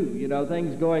a zoo, you know,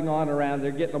 things going on around there,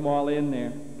 getting them all in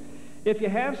there. If you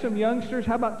have some youngsters,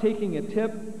 how about taking a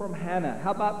tip from Hannah?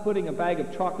 How about putting a bag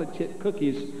of chocolate chip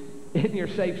cookies in your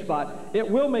safe spot?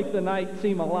 It will make the night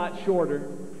seem a lot shorter.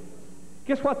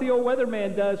 Guess what the old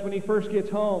weatherman does when he first gets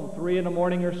home, 3 in the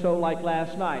morning or so, like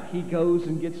last night? He goes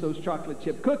and gets those chocolate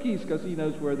chip cookies because he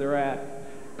knows where they're at.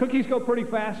 Cookies go pretty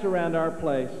fast around our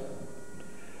place.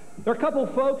 There are a couple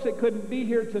folks that couldn't be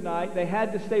here tonight. They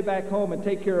had to stay back home and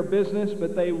take care of business,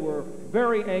 but they were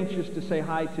very anxious to say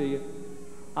hi to you.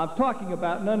 I'm talking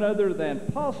about none other than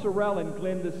Paul Sorrell and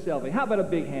Glenda Selvey. How about a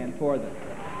big hand for them?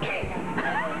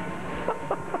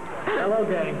 Hello,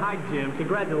 gang. Hi, Jim.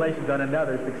 Congratulations on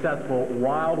another successful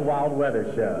Wild, Wild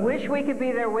Weather show. Wish we could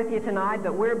be there with you tonight,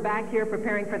 but we're back here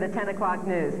preparing for the 10 o'clock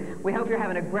news. We hope you're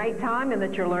having a great time and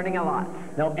that you're learning a lot.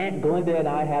 Now, Aunt Glenda and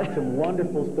I have some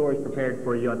wonderful stories prepared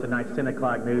for you on tonight's 10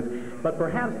 o'clock news, but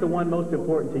perhaps the one most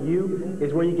important to you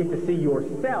is where you get to see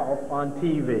yourself on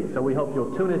TV. So we hope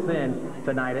you'll tune us in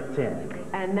tonight at 10.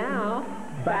 And now,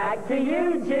 back to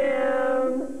you,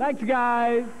 Jim. Thanks,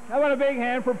 guys. How about a big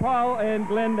hand for Paul and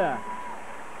Glenda?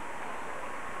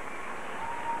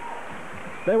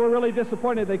 They were really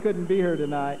disappointed they couldn't be here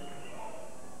tonight.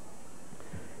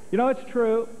 You know, it's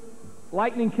true.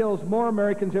 Lightning kills more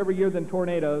Americans every year than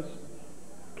tornadoes.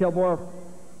 Kill more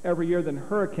every year than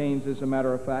hurricanes, as a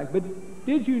matter of fact. But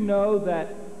did you know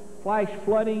that flash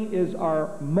flooding is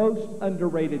our most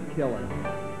underrated killer?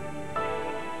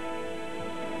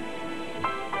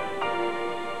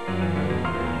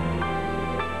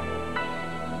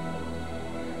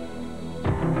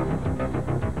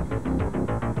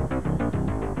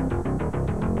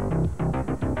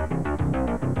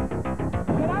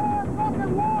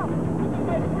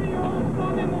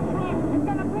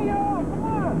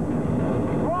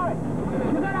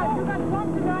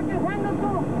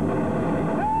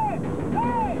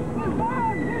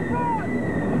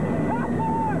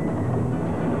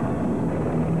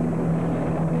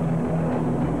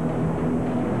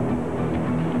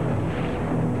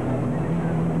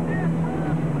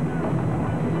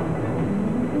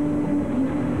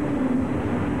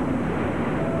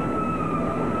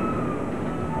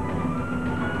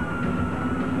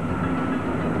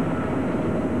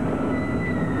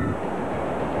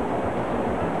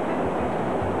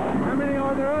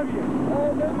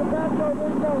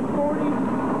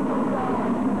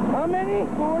 How many?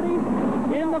 40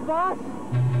 in the bus?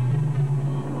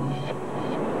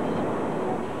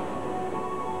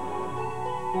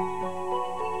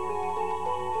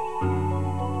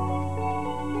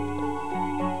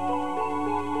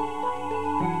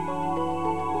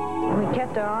 We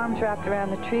kept our arms wrapped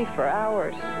around the tree for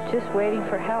hours, just waiting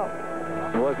for help.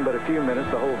 It wasn't but a few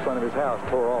minutes, the whole front of his house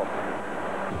tore off.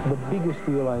 The biggest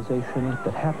realization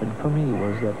that happened for me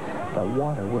was that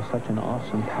water was such an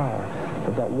awesome power,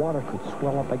 that water could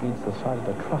swell up against the side of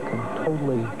the truck and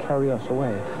totally carry us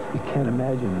away. You can't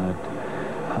imagine that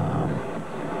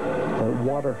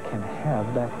water can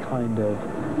have that kind of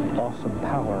awesome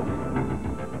power.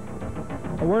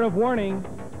 A word of warning,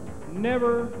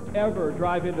 never, ever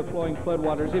drive into flowing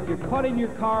floodwaters. If you're caught in your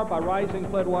car by rising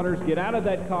floodwaters, get out of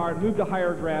that car and move to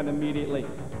higher ground immediately.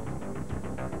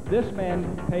 This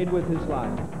man paid with his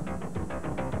life.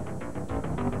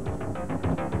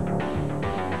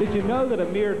 Did you know that a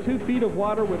mere 2 feet of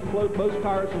water would float most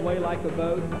cars away like a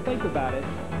boat? Think about it.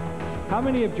 How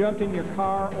many have jumped in your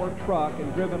car or truck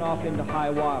and driven off into high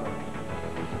water?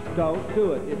 Don't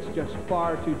do it. It's just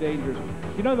far too dangerous.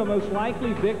 You know the most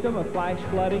likely victim of flash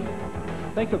flooding?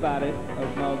 Think about it,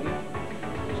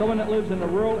 Okmulgee. Someone that lives in a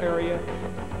rural area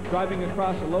driving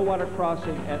across a low water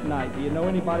crossing at night. Do you know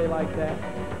anybody like that?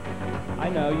 I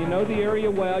know. You know the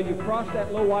area well. You cross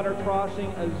that low water crossing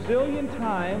a zillion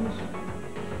times.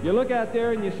 You look out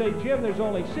there and you say, Jim, there's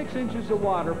only 6 inches of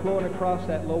water flowing across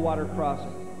that low water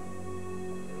crossing.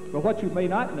 But what you may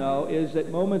not know is that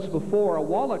moments before, a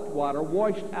wall of water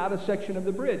washed out a section of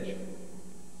the bridge.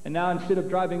 And now instead of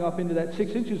driving off into that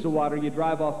 6 inches of water, you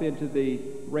drive off into the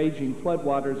raging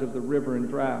floodwaters of the river and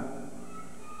drown.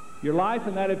 Your life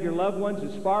and that of your loved ones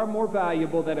is far more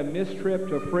valuable than a missed trip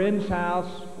to a friend's house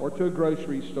or to a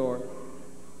grocery store.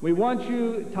 We want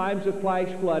you, at times of flash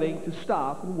flooding, to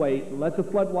stop and wait and let the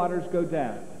floodwaters go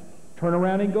down. Turn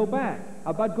around and go back.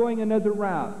 How about going another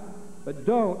route? But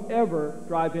don't ever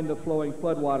drive into flowing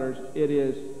floodwaters. It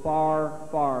is far,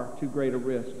 far too great a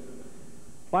risk.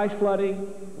 Flash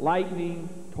flooding, lightning,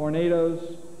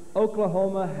 tornadoes,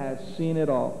 Oklahoma has seen it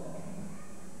all.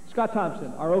 Scott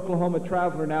Thompson, our Oklahoma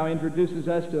traveler, now introduces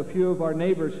us to a few of our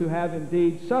neighbors who have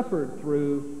indeed suffered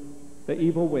through the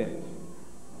evil winds.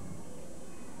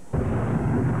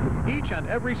 Each and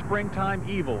every springtime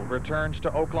evil returns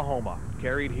to Oklahoma,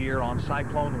 carried here on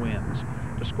cyclone winds,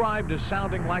 described as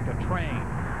sounding like a train,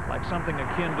 like something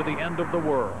akin to the end of the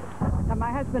world. My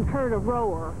husband heard a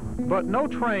roar. But no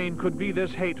train could be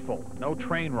this hateful, no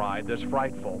train ride this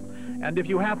frightful. And if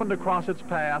you happen to cross its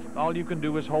path, all you can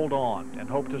do is hold on and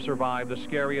hope to survive the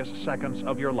scariest seconds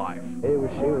of your life. It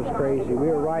was crazy. We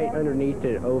were right underneath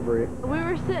it, over it. We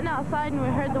were sitting outside and we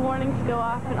heard the warnings go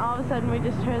off, and all of a sudden we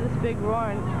just heard this big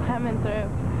roar coming through.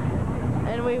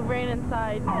 And we ran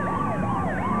inside.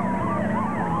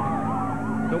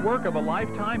 The work of a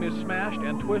lifetime is smashed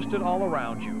and twisted all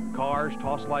around you. Cars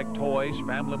tossed like toys,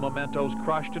 family mementos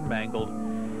crushed and mangled.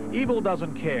 Evil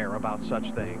doesn't care about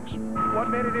such things. 1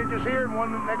 minute it is here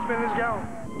and next minute is gone.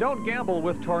 Don't gamble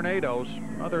with tornadoes.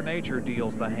 Mother Nature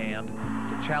deals the hand.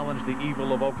 To challenge the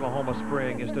evil of Oklahoma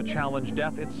Spring is to challenge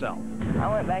death itself. I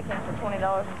went back in for $20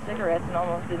 in cigarettes and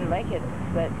almost didn't make it,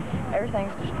 but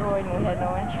everything's destroyed and we had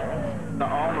no insurance.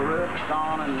 All the roof's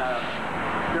gone and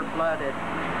they're flooded.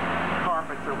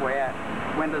 Carpets are wet,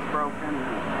 windows broken,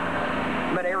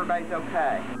 but everybody's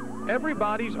okay.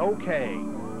 Everybody's okay.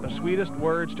 The sweetest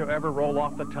words to ever roll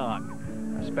off the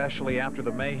tongue, especially after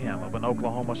the mayhem of an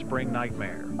Oklahoma spring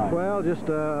nightmare. Well, just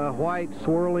a white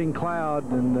swirling cloud,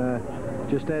 and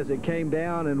just as it came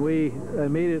down, and we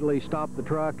immediately stopped the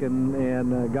truck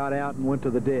and got out and went to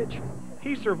the ditch.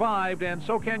 He survived, and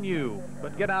so can you.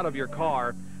 But get out of your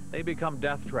car. They become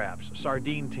death traps,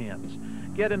 sardine tins.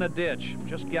 Get in a ditch.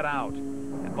 Just get out.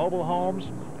 And mobile homes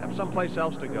have someplace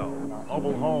else to go.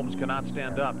 Mobile homes cannot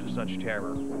stand up to such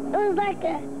terror. It was like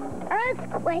an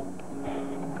earthquake.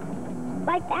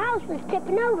 Like the house was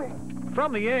tipping over.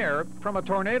 From the air, from a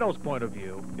tornado's point of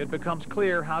view, it becomes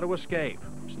clear how to escape.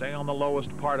 Stay on the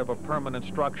lowest part of a permanent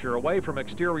structure, away from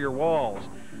exterior walls.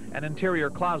 An interior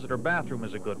closet or bathroom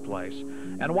is a good place.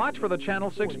 And watch for the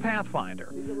Channel 6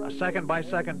 Pathfinder, a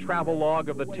second-by-second travel log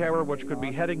of the terror which could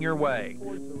be heading your way.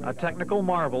 A technical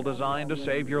marvel designed to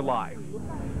save your life.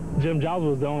 Jim Giles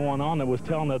was the only one on that was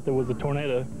telling that there was a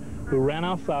tornado, who ran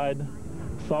outside,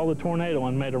 saw the tornado,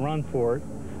 and made a run for it.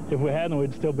 If we hadn't,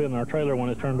 we'd still be in our trailer when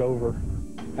it turned over.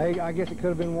 I guess it could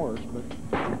have been worse, but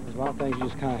there's a lot of things you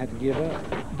just kind of have to give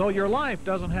up. Though your life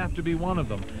doesn't have to be one of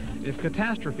them. If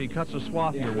catastrophe cuts a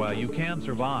swath your way, you can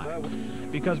survive.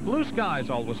 Because blue skies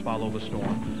always follow the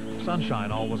storm,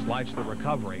 sunshine always lights the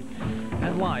recovery,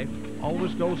 and life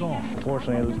always goes on.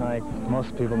 Fortunately, it was like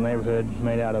most people in the neighborhood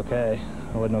made out okay.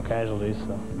 There wasn't no casualties,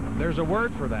 so. There's a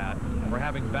word for that, for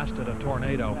having bested a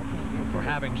tornado, for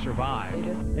having survived.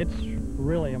 It's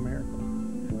really a miracle.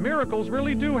 Miracles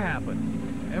really do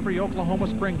happen every Oklahoma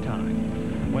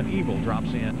springtime when evil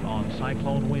drops in on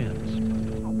cyclone winds.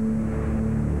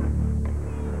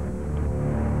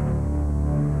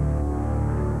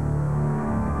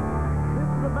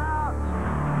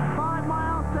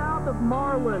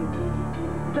 Marlin,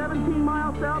 17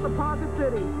 miles south of Pocket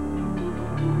City.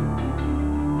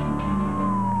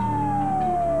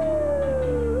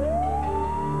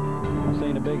 I've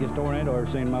seen the biggest tornado I've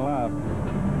ever seen in my life,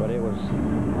 but it was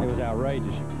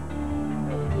outrageous.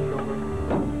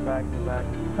 Back to back.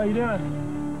 How you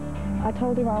doing? I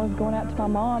told him I was going out to my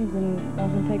mom's and I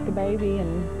was going to take the baby,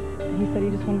 and he said he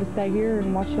just wanted to stay here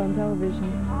and watch it on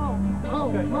television.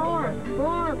 More!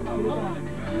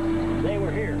 They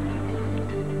were here.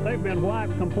 They've been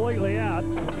wiped completely out.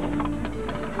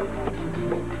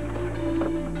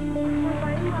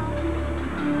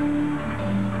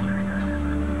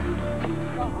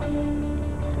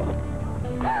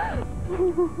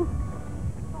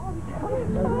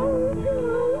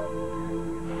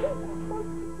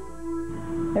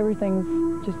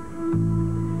 Everything's just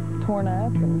torn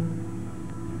up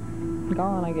and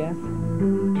gone, I guess.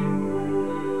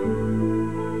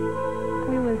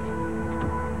 We was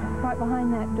right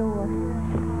behind that door.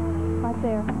 Right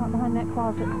there, right behind that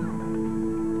closet.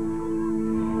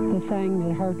 The thing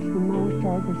that hurts the most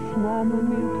are the small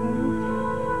mementos.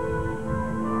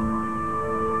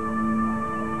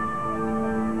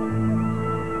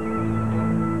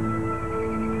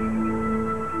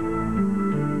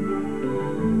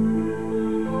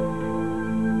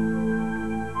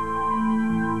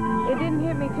 It didn't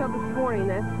hit me till this morning.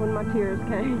 That's when my tears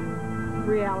came.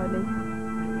 Reality.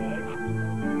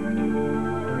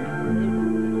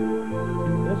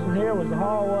 This one here was the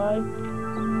hallway.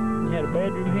 You had a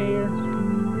bedroom here,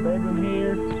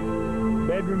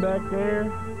 bedroom back there.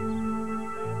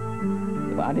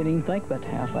 Well, I didn't even think about the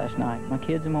house last night. My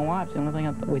kids and my wife's the only thing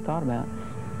we thought about.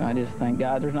 I just thank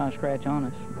God there's not a scratch on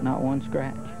us, not one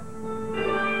scratch.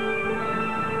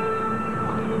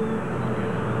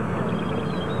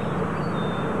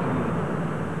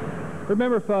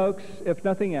 Remember, folks, if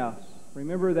nothing else,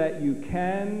 remember that you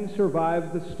can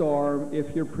survive the storm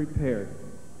if you're prepared.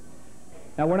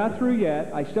 Now, we're not through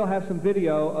yet. I still have some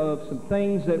video of some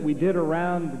things that we did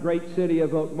around the great city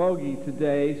of Okmulgee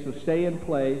today, so stay in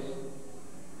place.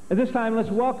 At this time, let's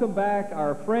welcome back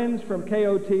our friends from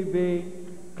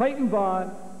KOTV, Clayton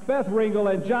Vaughn, Beth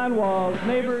Ringel, and John Walls.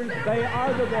 Neighbors, they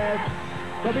are the best.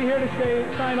 They'll be here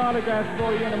to sign autographs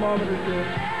for you in a moment or two.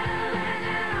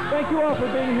 Thank you all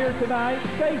for being here tonight.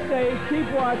 Stay safe.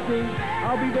 Keep watching.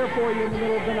 I'll be there for you in the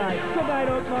middle of the night. Good night,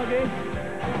 Okmulgee.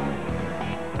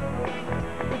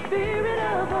 The spirit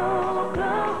of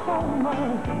Oklahoma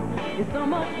is so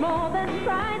much more than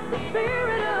pride. The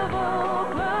spirit of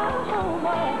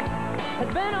Oklahoma has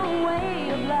been a way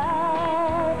of life.